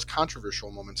one of the most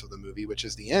controversial moments of the movie, which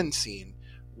is the end scene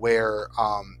where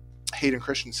Hayden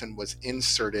Christensen was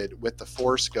inserted with the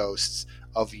Force ghosts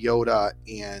of Yoda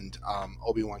and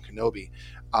Obi-Wan Kenobi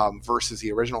versus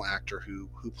the original actor who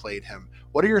played him.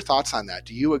 What are your thoughts on that?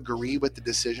 Do you agree with the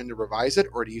decision to revise it,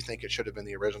 or do you think it should have been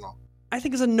the original? I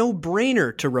think it's a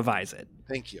no-brainer to revise it.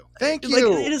 Thank you.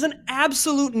 It is an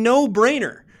absolute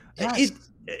no-brainer. Yes.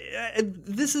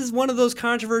 This is one of those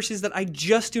controversies that I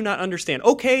just do not understand.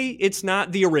 Okay, it's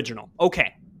not the original.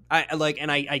 Okay,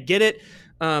 I get it.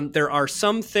 There are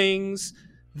some things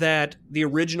that the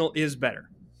original is better.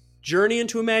 Journey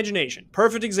into Imagination,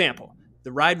 perfect example.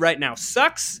 The ride right now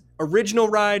sucks. Original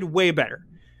ride, way better.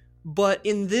 But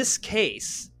in this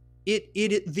case,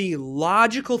 the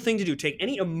logical thing to do, take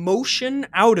any emotion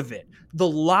out of it. The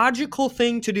logical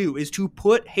thing to do is to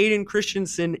put Hayden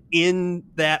Christensen in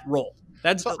that role.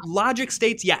 That's logic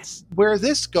states yes. Where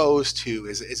this goes to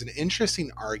is an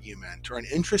interesting argument or an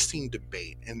interesting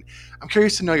debate. And I'm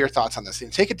curious to know your thoughts on this.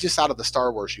 And take it just out of the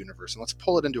Star Wars universe and let's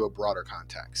pull it into a broader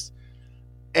context.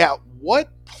 At what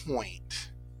point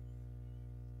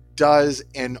does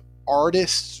an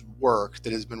artist's work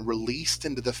that has been released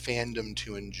into the fandom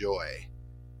to enjoy,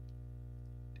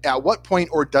 at what point,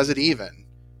 or does it even,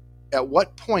 at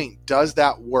what point does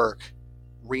that work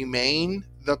remain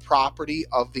the property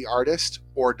of the artist,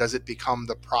 or does it become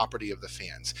the property of the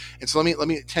fans? And so let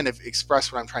me kind of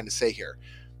express what I'm trying to say here.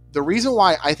 The reason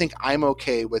why I think I'm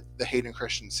okay with the Hayden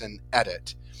Christensen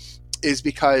edit is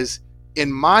because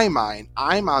in my mind,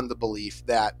 I'm on the belief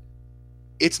that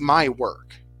it's my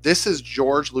work. This is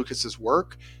George Lucas's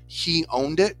work. He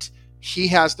owned it. He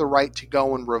has the right to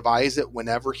go and revise it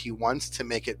whenever he wants to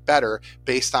make it better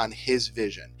based on his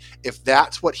vision. If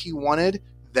that's what he wanted,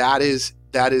 that is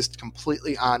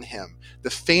completely on him. The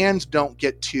fans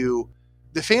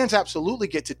absolutely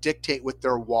get to dictate with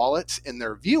their wallets and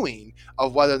their viewing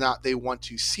of whether or not they want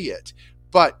to see it.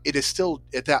 But it is still,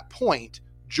 at that point,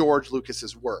 George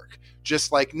Lucas's work.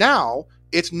 Just like now,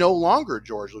 it's no longer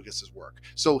George Lucas's work.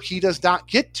 So he does not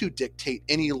get to dictate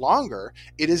any longer.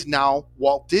 It is now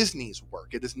Walt Disney's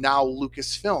work. It is now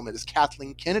Lucasfilm. It is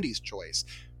Kathleen Kennedy's choice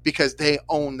because they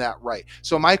own that right.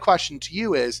 So my question to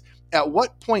you is, at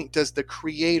what point does the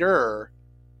creator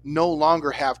no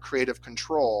longer have creative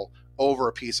control over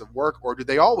a piece of work, or do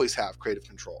they always have creative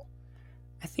control?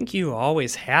 I think you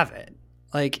always have it.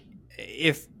 Like,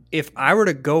 if I were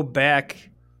to go back,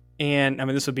 and I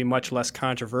mean, this would be much less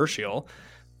controversial,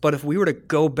 but if we were to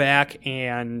go back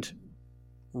and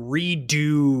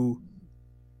redo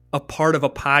a part of a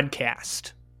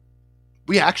podcast.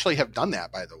 We actually have done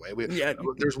that, by the way.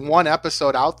 There's one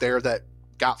episode out there that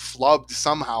got flubbed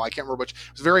somehow. I can't remember which.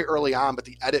 It was very early on, but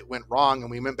the edit went wrong,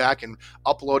 and we went back and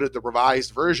uploaded the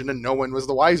revised version, and no one was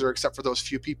the wiser except for those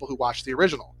few people who watched the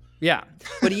original. Yeah,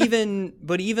 but even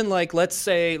like let's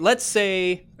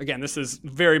say again, this is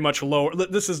very much lower.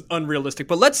 This is unrealistic,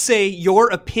 but let's say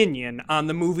your opinion on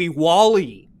the movie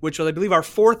WALL-E, which was, I believe, our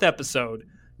 4th episode,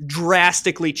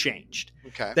 drastically changed.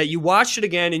 Okay, that you watched it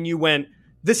again and you went,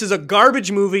 "This is a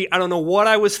garbage movie. I don't know what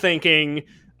I was thinking.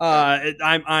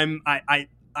 I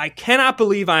cannot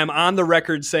believe I'm on the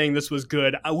record saying this was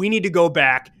good. We need to go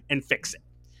back and fix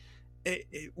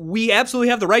it." We absolutely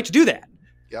have the right to do that.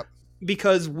 Yep.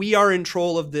 Because we are in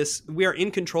control of this. We are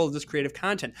in control of this creative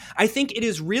content. I think it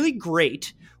is really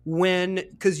great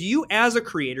because you, as a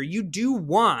creator, you do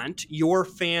want your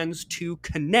fans to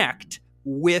connect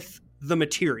with the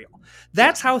material.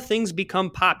 That's how things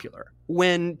become popular.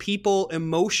 When people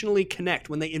emotionally connect,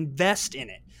 when they invest in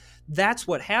it, that's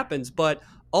what happens. But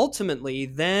ultimately,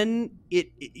 then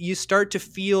you start to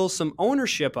feel some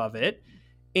ownership of it.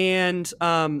 And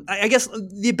I guess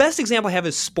the best example I have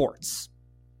is sports.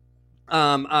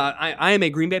 I am a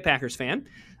Green Bay Packers fan.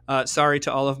 Sorry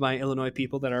to all of my Illinois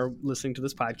people that are listening to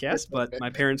this podcast, but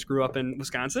my parents grew up in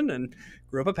Wisconsin and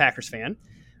grew up a Packers fan.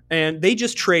 And they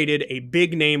just traded a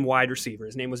big-name wide receiver.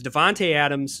 His name was Davante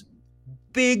Adams,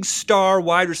 big star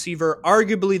wide receiver,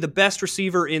 arguably the best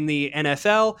receiver in the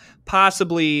NFL,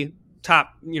 possibly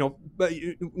top,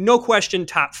 no question,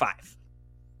 top 5.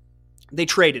 They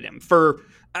traded him for,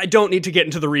 I don't need to get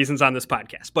into the reasons on this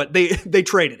podcast, but they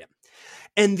traded him.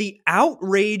 And the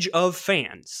outrage of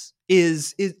fans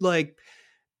is like,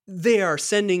 they are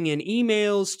sending in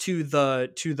emails to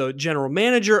the general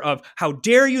manager of, how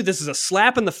dare you? This is a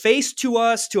slap in the face to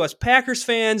us Packers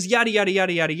fans, yada, yada,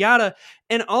 yada, yada, yada.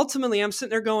 And ultimately I'm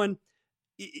sitting there going,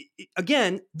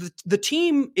 again, the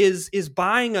team is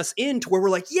buying us into where we're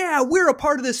like, yeah, we're a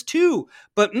part of this too.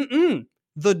 But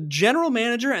the general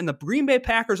manager and the Green Bay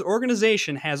Packers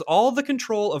organization has all the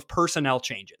control of personnel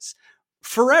changes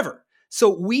forever. So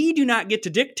we do not get to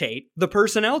dictate the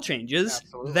personnel changes.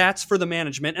 Absolutely. That's for the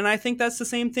management. And I think that's the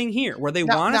same thing here, where they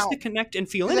want us to connect and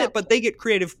feel in it, but they get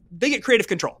creative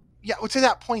control. Yeah, well, to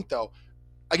that point though,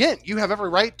 again, you have every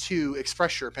right to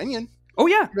express your opinion. Oh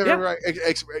yeah, you have every right,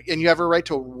 and you have a right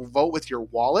to vote with your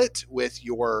wallet, with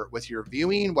your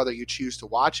viewing, whether you choose to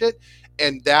watch it,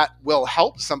 and that will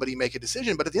help somebody make a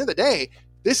decision. But at the end of the day,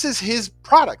 this is his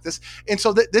product.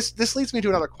 This leads me to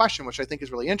another question, which I think is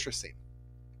really interesting.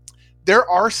 There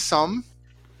are some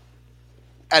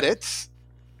edits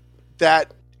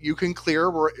that you can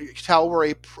clearly tell were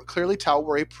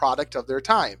a product of their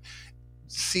time.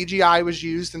 CGI was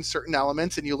used in certain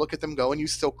elements, and you look at them go, and you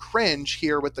still cringe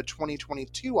here with the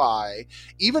 2022 eye.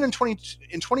 Even in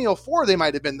 2004, they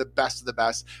might have been the best of the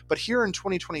best, but here in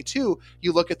 2022,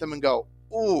 you look at them and go,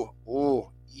 ooh,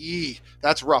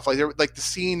 that's rough. Like the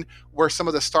scene where some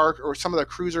of the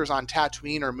cruisers on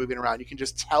Tatooine are moving around, you can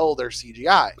just tell they're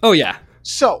CGI. Oh yeah.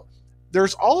 So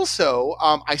there's also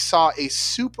I saw a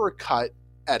supercut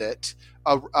edit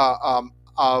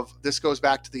of this goes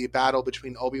back to the battle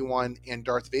between Obi-Wan and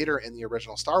Darth Vader in the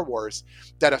original Star Wars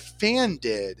that a fan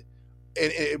did,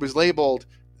 and it was labeled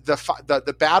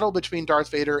the battle between Darth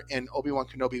Vader and Obi-Wan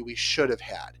Kenobi we should have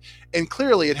had. And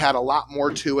clearly it had a lot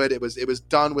more to it. It was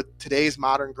done with today's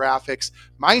modern graphics,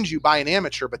 mind you, by an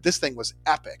amateur, but this thing was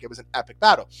epic. It was an epic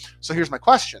battle. So here's my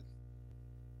question.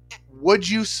 Would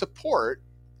you support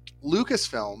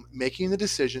Lucasfilm making the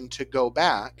decision to go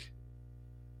back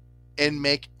and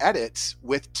make edits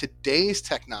with today's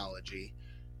technology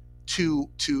to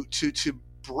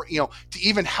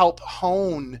even help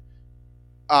hone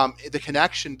the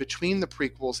connection between the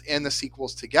prequels and the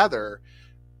sequels together,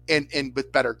 and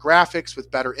with better graphics, with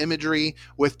better imagery,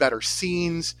 with better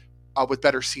scenes, with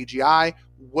better CGI?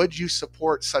 Would you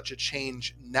support such a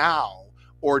change now,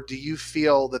 or do you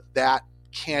feel that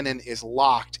canon is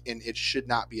locked and it should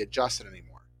not be adjusted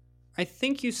anymore? I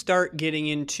think you start getting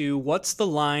into what's the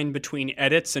line between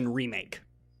edits and remake.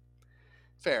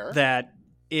 Fair. That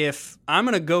if I'm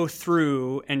going to go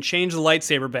through and change the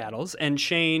lightsaber battles and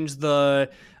change the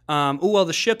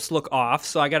the ships look off,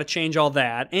 so I got to change all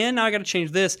that, and now I got to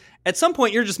change this. At some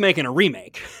point, you're just making a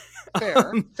remake.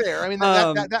 Fair. I mean,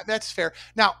 that's fair.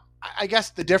 Now, I guess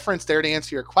the difference there, to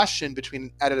answer your question, between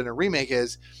an edit and a remake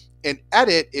is, an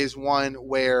edit is one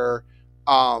where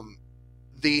a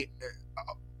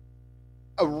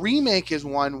remake is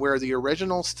one where the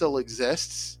original still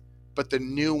exists, but the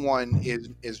new one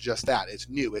is just that. It's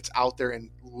new. It's out there and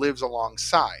lives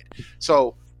alongside.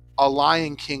 So a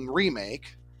Lion King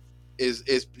remake is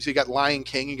so you got Lion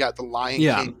King, you got the Lion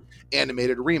King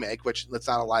animated remake, which it's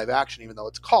not a live action, even though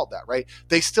it's called that, right?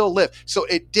 They still live. So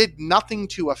it did nothing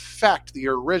to affect the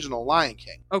original Lion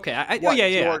King. Okay.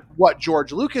 What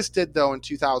George Lucas did, though, in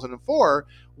 2004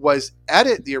 was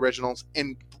edit the originals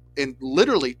and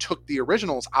literally took the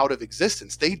originals out of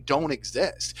existence. They don't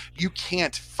exist. You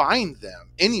can't find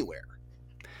them anywhere.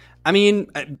 I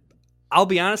mean, I'll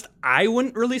be honest, I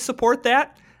wouldn't really support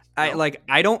that. No.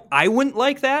 I wouldn't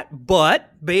like that, but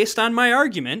based on my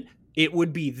argument, it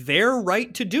would be their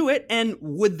right to do it. And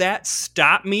would that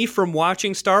stop me from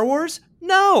watching Star Wars?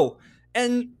 No.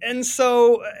 And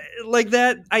so like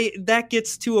that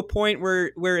gets to a point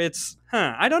where it's,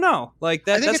 I don't know. Like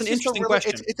that's an interesting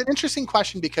question. It's an interesting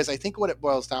question, because I think what it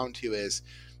boils down to is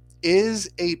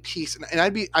a piece, and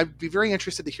I'd be very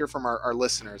interested to hear from our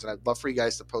listeners, and I'd love for you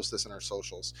guys to post this in our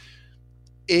socials.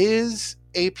 Is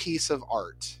a piece of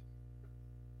art,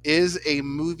 is a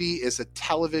movie, is a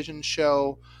television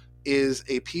show, is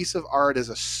a piece of art, is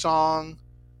a song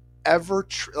ever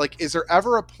is there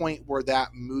ever a point where that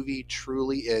movie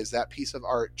truly is, that piece of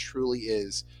art truly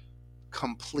is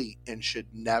complete and should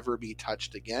never be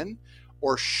touched again?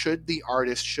 Or should the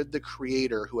artist, should the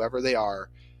creator, whoever they are,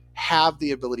 have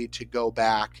the ability to go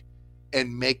back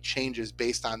and make changes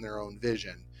based on their own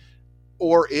vision?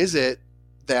 Or is it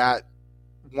that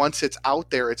once it's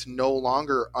out there, it's no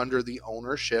longer under the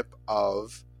ownership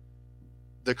of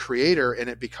the creator, and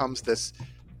it becomes this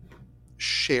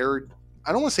shared,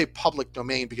 I don't want to say public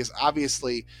domain, because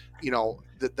obviously,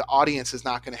 the audience is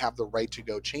not going to have the right to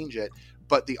go change it,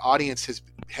 but the audience is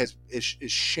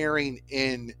sharing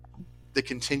in the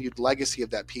continued legacy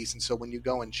of that piece. And so when you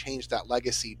go and change that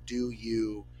legacy, do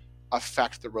you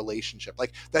affect the relationship.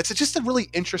 Like, that's just a really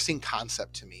interesting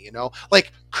concept to me, you know?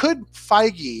 Like, could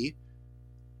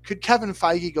Kevin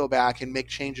Feige go back and make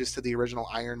changes to the original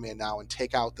Iron Man now and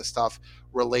take out the stuff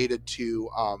related to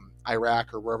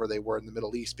Iraq or wherever they were in the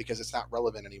Middle East because it's not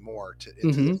relevant anymore into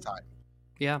this time?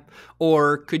 Yeah.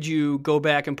 Or could you go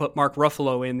back and put Mark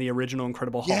Ruffalo in the original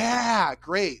Incredible Hulk? Yeah,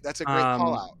 great. That's a great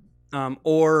call out.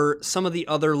 Or some of the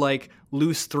other like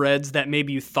loose threads that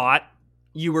maybe you thought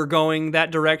you were going that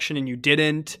direction and you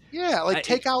didn't. Yeah, like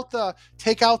take out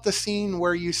the scene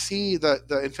where you see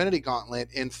the Infinity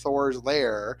Gauntlet in Thor's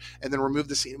lair, and then remove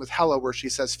the scene with Hela where she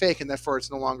says fake, and therefore it's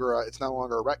no longer a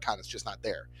retcon. It's just not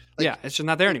there. Like, yeah, it's just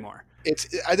not there anymore. It's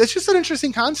just an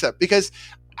interesting concept because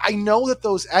I know that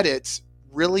those edits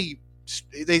really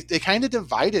they kind of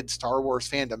divided Star Wars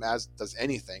fandom, as does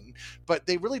anything, but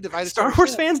they really divided Star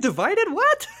Wars fans divided.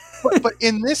 What? but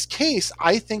in this case,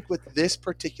 I think with this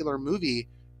particular movie,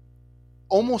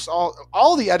 almost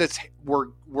all the edits were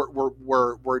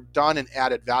done and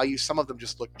added value. Some of them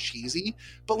just looked cheesy,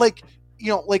 but like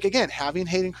again, having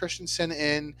Hayden Christensen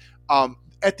in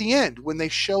at the end when they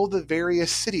show the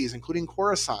various cities, including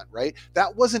Coruscant, right?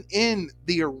 That wasn't in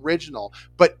the original,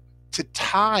 but to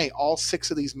tie all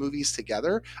 6 of these movies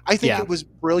together, I think it was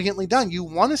brilliantly done. You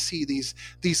want to see these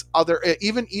other,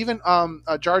 even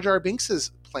Jar Jar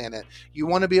Binks's planet. You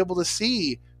want to be able to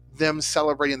see them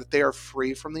celebrating that they are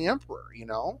free from the Emperor. You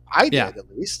know, I did at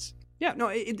least. Yeah, no,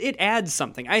 it adds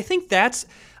something. I think that's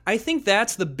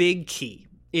the big key.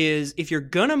 Is if you're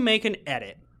gonna make an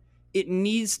edit, it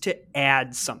needs to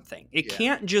add something. It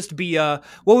can't just be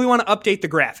we want to update the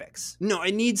graphics. No,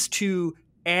 it needs to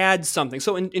add something.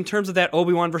 So in terms of that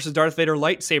Obi-Wan versus Darth Vader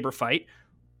lightsaber fight,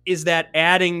 is that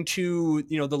adding to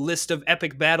the list of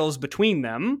epic battles between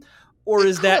them, or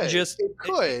is that just it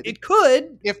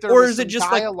could if there was some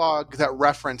dialogue that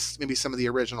referenced maybe some of the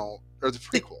original or the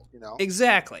prequel,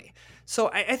 exactly. So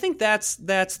I think that's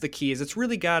the key. Is it's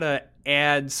really got to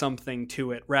add something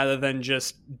to it rather than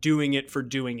just doing it for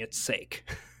doing its sake.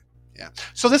 Yeah.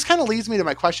 So this kind of leads me to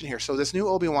my question here. So this new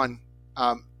Obi-Wan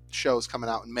show is coming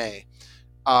out in May.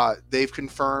 They've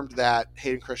confirmed that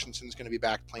Hayden Christensen is going to be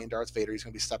back playing Darth Vader. He's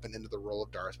going to be stepping into the role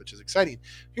of Darth, which is exciting.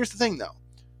 Here's the thing, though.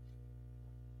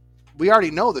 We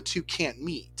already know the two can't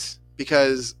meet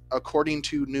because, according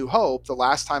to New Hope, the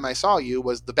last time I saw you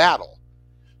was the battle.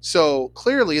 So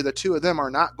clearly, the two of them are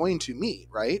not going to meet,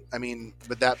 right? I mean,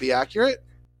 would that be accurate?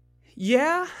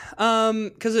 Yeah,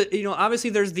 because obviously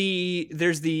there's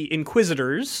the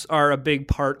Inquisitors are a big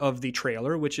part of the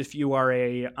trailer. Which, if you are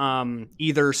a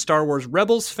either Star Wars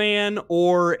Rebels fan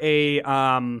or a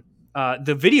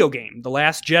the video game, The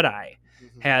Last Jedi,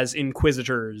 has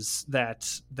Inquisitors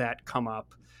that come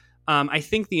up. I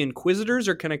think the Inquisitors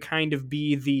are going to kind of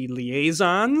be the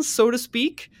liaisons, so to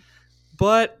speak,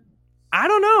 but I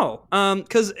don't know,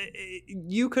 because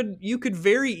you could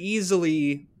very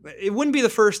easily. It wouldn't be the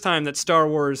first time that Star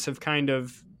Wars have kind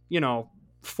of,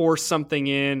 forced something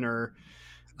in or.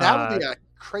 That would be a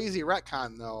crazy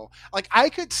retcon, though. Like, I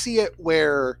could see it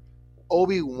where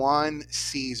Obi-Wan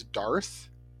sees Darth,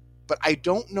 but I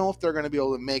don't know if they're going to be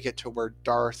able to make it to where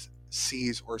Darth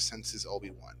sees or senses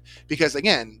Obi-Wan. Because,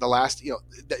 again, the last,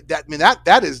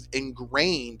 that is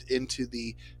ingrained into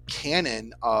the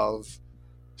canon of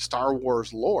Star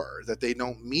Wars lore that they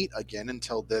don't meet again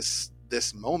until this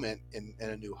moment in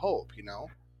A New Hope,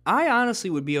 I honestly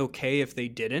would be okay if they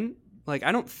didn't. Like,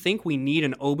 I don't think we need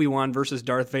an Obi-Wan versus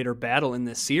Darth Vader battle in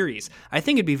this series. I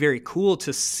think it'd be very cool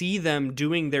to see them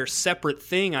doing their separate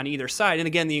thing on either side. And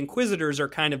again, the Inquisitors are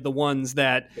kind of the ones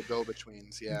that the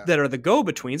go-betweens, that are the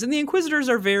go-betweens. And the Inquisitors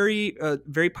are very,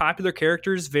 very popular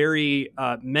characters, very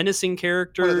menacing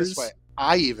characters. Put it this way.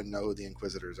 I even know who the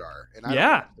Inquisitors are, and I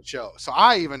don't watch the show, so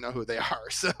I even know who they are.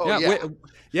 So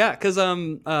because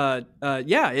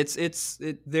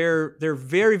they're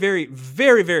very, very,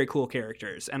 very, very cool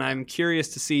characters, and I'm curious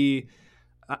to see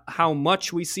how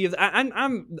much we see of.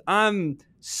 I'm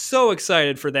so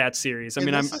excited for that series.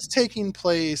 This is taking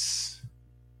place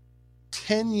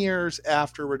 10 years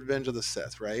after Revenge of the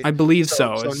Sith, right? I believe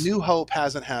so. So New Hope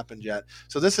hasn't happened yet.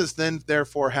 So this is then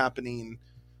therefore happening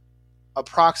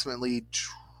approximately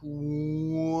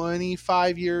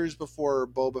 25 years before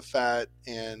Boba Fett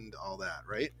and all that,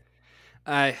 right?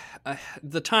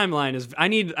 The timeline is. I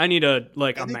need a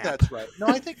map. I think that's right. No,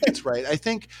 I think that's right. I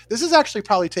think this is actually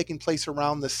probably taking place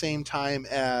around the same time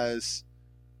as,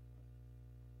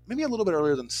 maybe a little bit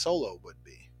earlier than Solo would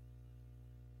be.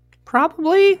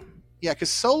 Probably. Yeah,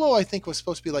 because Solo I think was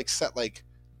supposed to be set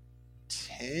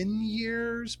 10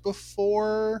 years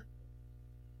before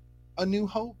A New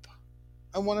Hope.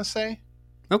 I want to say.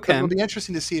 Okay. It'll be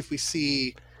interesting to see if we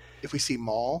see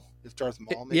Maul if Darth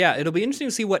Maul. Yeah, it'll be interesting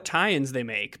to see what tie-ins they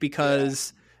make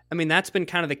because I mean that's been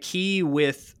kind of the key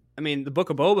with. I mean, the Book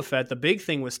of Boba Fett. The big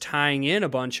thing was tying in a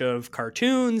bunch of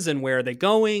cartoons and where are they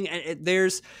going. And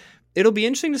it'll be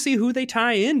interesting to see who they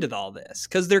tie into all this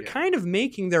because they're kind of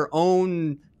making their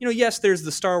own. You know, yes, there's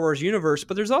the Star Wars universe,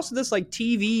 but there's also this like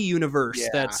TV universe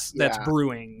that's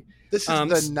brewing. This is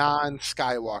the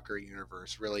non-Skywalker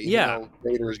universe, really. Even though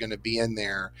Vader is going to be in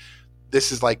there,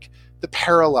 this is like the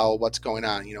parallel what's going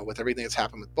on, you know, with everything that's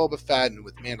happened with Boba Fett and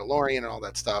with Mandalorian and all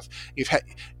that stuff.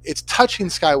 It's touching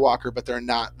Skywalker, but they're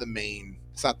not the main.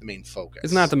 It's not the main focus.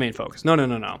 It's not the main focus. No.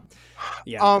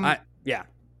 Yeah.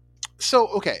 So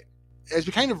okay, as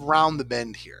we kind of round the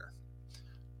bend here,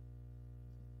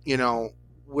 you know,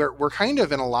 we're kind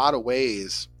of in a lot of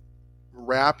ways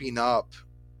wrapping up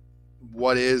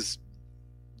what is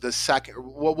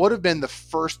what would have been the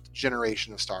first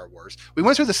generation of Star Wars. We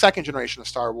went through the second generation of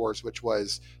Star Wars, which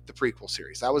was the prequel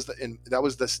series. That was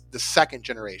the second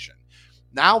generation.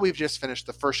 Now we've just finished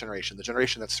the first generation, the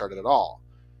generation that started it all.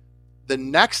 The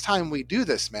next time we do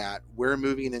this, Matt, we're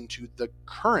moving into the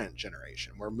current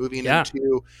generation. We're moving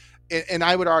into, and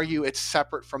I would argue it's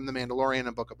separate from the Mandalorian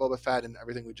and Book of Boba Fett and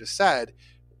everything we just said.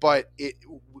 But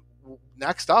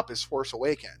next up is Force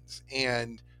Awakens,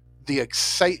 and the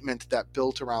excitement that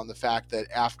built around the fact that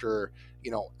after,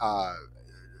 you know,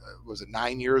 was it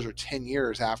 9 years or 10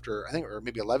 years after, I think, or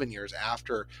maybe 11 years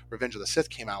after Revenge of the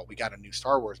Sith came out, we got a new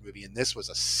Star Wars movie, and this was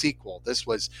a sequel. This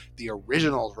was the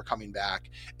originals were coming back.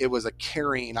 It was a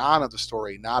carrying on of the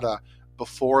story, not a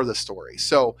before the story.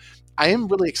 So I am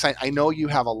really excited. I know you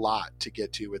have a lot to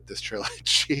get to with this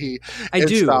trilogy. I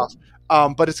do. Stuff.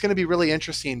 But it's going to be really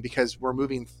interesting because we're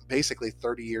moving basically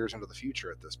 30 years into the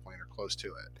future at this point, or close to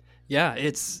it. Yeah,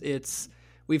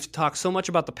 we've talked so much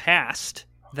about the past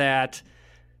that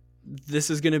this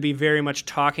is going to be very much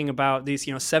talking about these,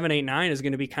 you know, 7, 8, 9 is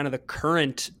going to be kind of the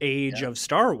current age of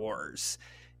Star Wars.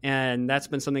 And that's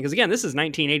been something, because again, this is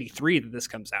 1983 that this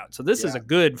comes out. So this is a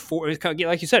good,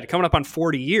 like you said, coming up on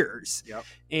 40 years. Yep.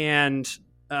 And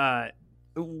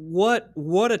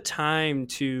what a time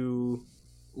to,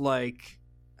 like,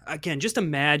 again, just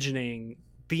imagining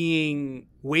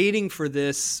waiting for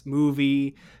this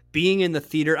movie, being in the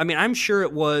theater. I mean, I'm sure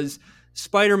it was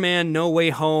Spider-Man No Way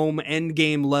Home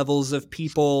Endgame levels of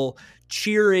people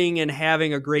cheering and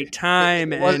having a great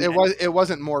time. It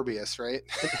wasn't Morbius, right?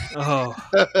 Oh,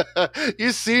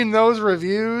 you seen those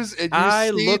reviews and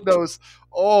those.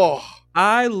 Oh,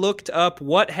 I looked up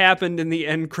what happened in the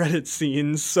end credit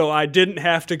scenes, so I didn't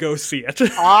have to go see it.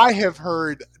 I have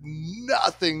heard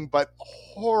nothing but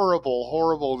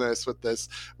horribleness with this.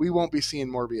 We won't be seeing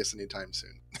Morbius anytime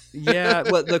soon. Yeah,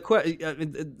 well,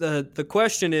 the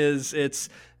question is,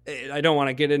 I don't want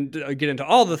to get into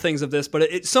all the things of this, but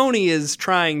Sony is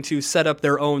trying to set up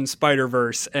their own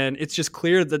Spider-Verse, and it's just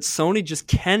clear that Sony just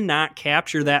cannot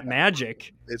capture that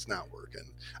magic. It's not working.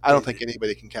 I don't think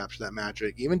anybody can capture that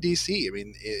magic. Even DC. I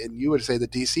mean, and you would say that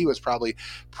DC was probably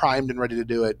primed and ready to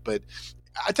do it, but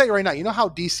I tell you right now, you know how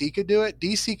DC could do it?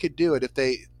 DC could do it if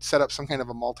they set up some kind of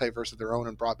a multiverse of their own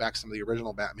and brought back some of the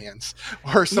original Batmans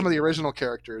or some of the original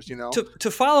characters, you know? To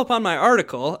follow up on my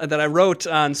article that I wrote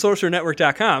on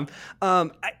sorcerernetwork.com,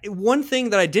 one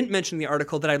thing that I didn't mention in the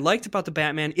article that I liked about the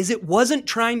Batman is it wasn't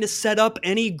trying to set up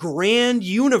any grand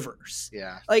universe.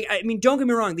 Yeah. Like, I mean, don't get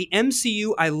me wrong, the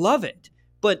MCU, I love it,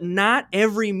 but not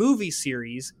every movie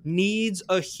series needs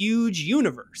a huge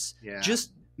universe. Yeah.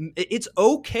 It's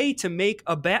okay to make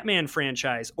a Batman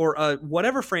franchise or a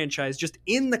whatever franchise just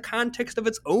in the context of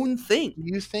its own thing.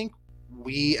 Do you think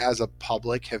we as a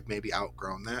public have maybe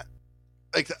outgrown that?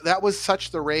 Like, that was such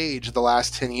the rage the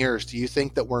last 10 years. Do you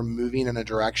think that we're moving in a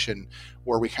direction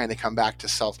where we kind of come back to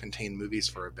self-contained movies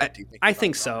for a bit? I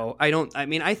think so.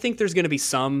 I think there's going to be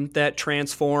some that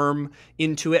transform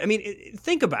into it. I mean,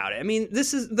 think about it. I mean,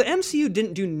 the MCU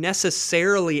didn't do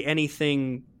necessarily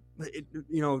anything,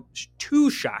 you know, too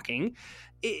shocking.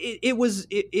 It was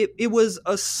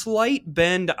a slight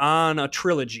bend on a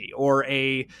trilogy or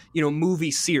a, you know,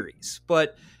 movie series.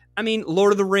 But I mean,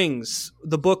 Lord of the Rings,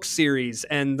 the book series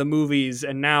and the movies,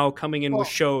 and now coming in with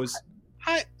shows.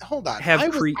 Hold on. I'm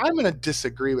going to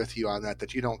disagree with you on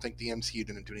that you don't think the MCU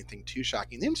didn't do anything too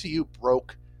shocking. The MCU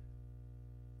broke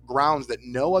grounds that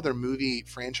no other movie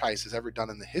franchise has ever done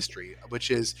in the history,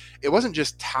 which is, it wasn't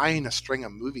just tying a string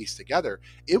of movies together.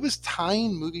 It was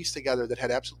tying movies together that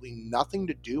had absolutely nothing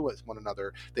to do with one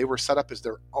another. They were set up as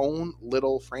their own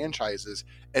little franchises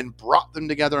and brought them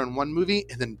together in one movie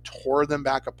and then tore them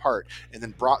back apart and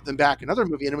then brought them back in another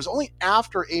movie. And it was only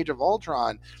after Age of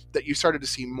Ultron that you started to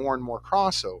see more and more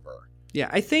crossover. Yeah,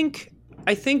 I think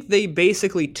they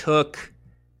basically took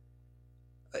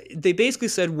they basically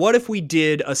said, what if we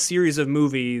did a series of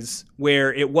movies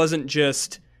where it wasn't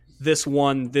just this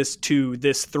 1, this 2,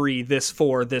 this 3, this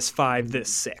 4, this 5,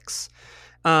 this 6.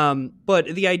 But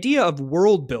the idea of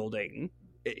world building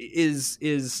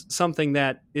is something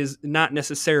that is not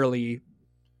necessarily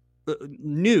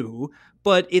new,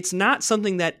 but it's not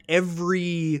something that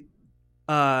every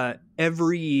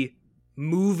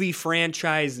movie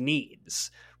franchise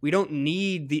needs. We don't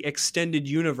need the extended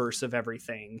universe of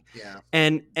everything. Yeah.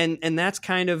 And that's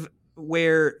kind of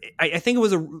where I think it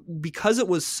was because it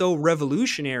was so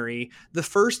revolutionary, the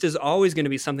first is always going to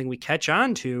be something we catch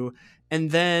on to. And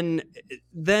then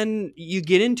you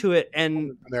get into it,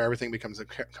 and there everything becomes a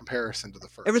comparison to the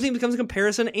first. Everything becomes a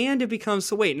comparison, and it becomes,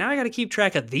 so wait, now I got to keep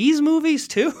track of these movies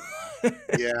too?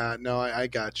 Yeah, no, I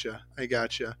gotcha. I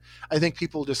think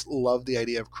people just love the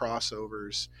idea of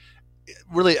crossovers.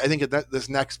 Really, I think that this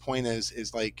next point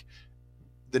is like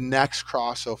the next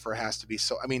crossover has to be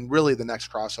really the next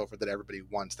crossover that everybody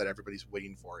wants, that everybody's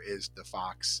waiting for, is the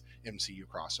Fox MCU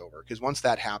crossover. Because once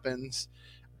that happens,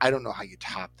 I don't know how you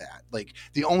top that. Like,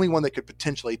 the only one that could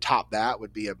potentially top that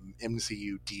would be a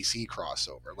MCU DC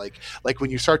crossover. Like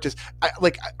when you start to,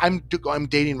 I'm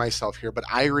dating myself here, but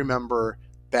I remember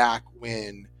back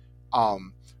when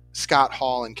Scott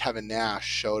Hall and Kevin Nash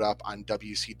showed up on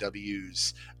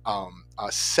WCW's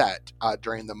set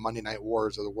during the Monday Night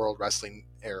Wars of the World Wrestling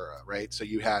era, right? So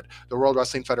you had the World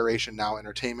Wrestling Federation, now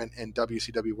Entertainment, and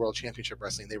WCW World Championship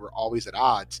Wrestling. They were always at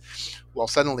odds. Well,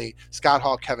 suddenly Scott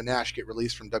Hall, Kevin Nash get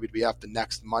released from WWF the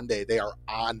next Monday. They are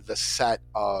on the set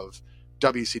of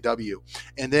WCW.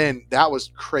 And then that was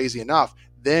crazy enough.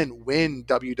 Then when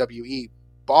WWE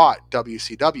bought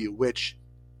WCW, which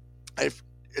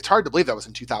it's hard to believe that was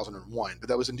in 2001, but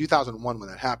that was in 2001 when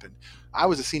that happened. I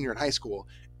was a senior in high school.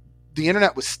 The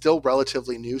internet was still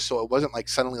relatively new, so it wasn't like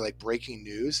suddenly like breaking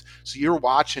news. So you're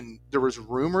watching, there was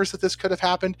rumors that this could have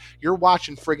happened. You're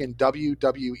watching friggin'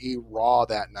 WWE Raw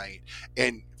that night,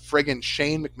 and friggin'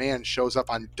 Shane McMahon shows up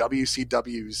on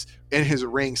WCW's in his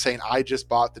ring saying, I just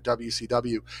bought the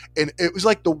WCW. And it was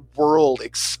like the world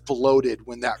exploded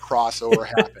when that crossover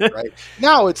happened, right?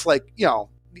 Now it's like,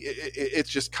 it's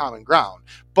just common ground.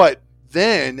 But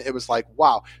then it was like,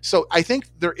 wow. So I think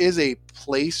there is a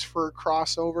place for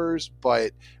crossovers,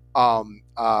 but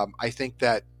I think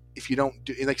that if you don't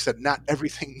do, like I said, not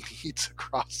everything needs a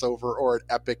crossover or an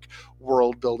epic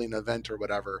world building event or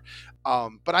whatever.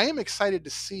 But I am excited to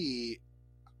see,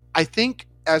 I think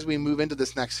as we move into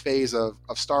this next phase of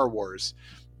Star Wars,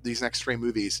 these next 3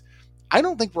 movies, I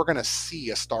don't think we're going to see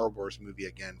a Star Wars movie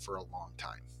again for a long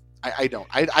time. I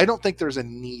don't think there's a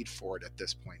need for it at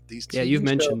this point. These TV you've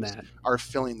mentioned that are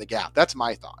filling the gap. That's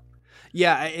my thought.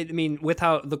 Yeah, I mean, with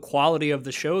how the quality of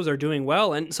the shows are doing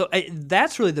well, and so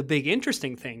that's really the big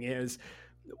interesting thing is,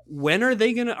 when are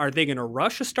they gonna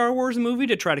rush a Star Wars movie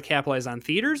to try to capitalize on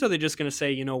theaters? Or are they just gonna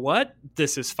say, you know what,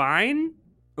 this is fine,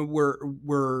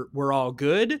 we're all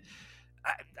good?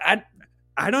 I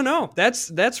don't know.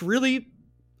 That's really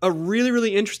a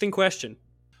really interesting question.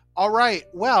 All right.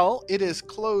 Well, it is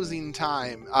closing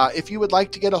time. If you would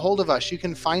like to get a hold of us, you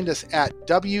can find us at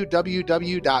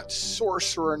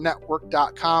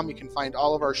www.sorcerernetwork.com. You can find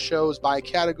all of our shows by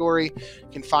category. You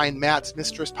can find Matt's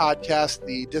Mistress podcast,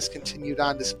 the Discontinued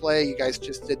on Display. You guys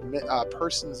just did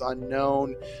Persons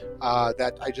Unknown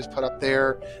that I just put up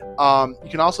there. You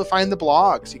can also find the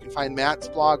blogs. You can find Matt's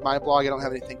blog, my blog. I don't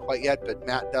have anything quite yet, but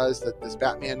Matt does this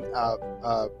Batman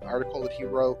article that he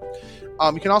wrote.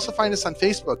 You can also find us on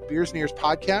Facebook, Beers and Ears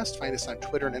Podcast. Find us on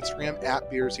Twitter and Instagram at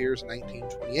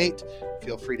BeersEars1928.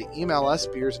 Feel free to email us,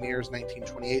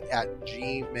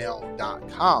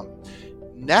 beersandears1928@gmail.com.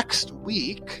 Next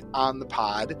week on the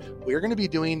pod, we're going to be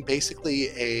doing basically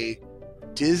a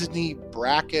Disney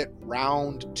bracket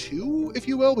round 2, if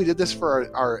you will. We did this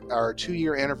for our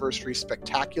 2-year anniversary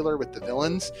spectacular with the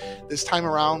villains. This time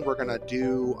around, we're going to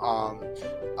do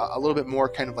a little bit more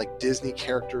kind of like Disney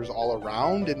characters all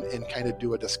around, and kind of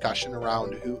do a discussion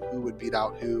around who would beat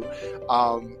out who.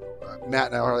 Matt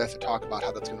and I already have to talk about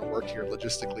how that's going to work here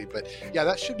logistically, but yeah,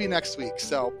 that should be next week.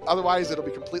 So otherwise it'll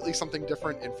be completely something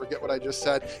different, and forget what I just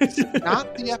said. It's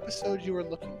not the episode you were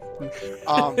looking for.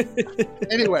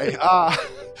 Anyway,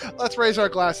 let's raise our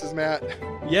glasses, Matt.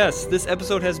 Yes, this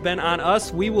episode has been on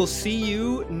us. We will see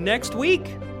you next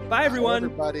week. Bye, everyone.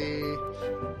 Bye, everybody.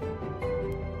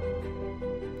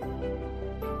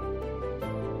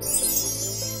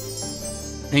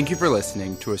 Thank you for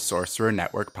listening to a Sorcerer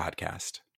Network podcast.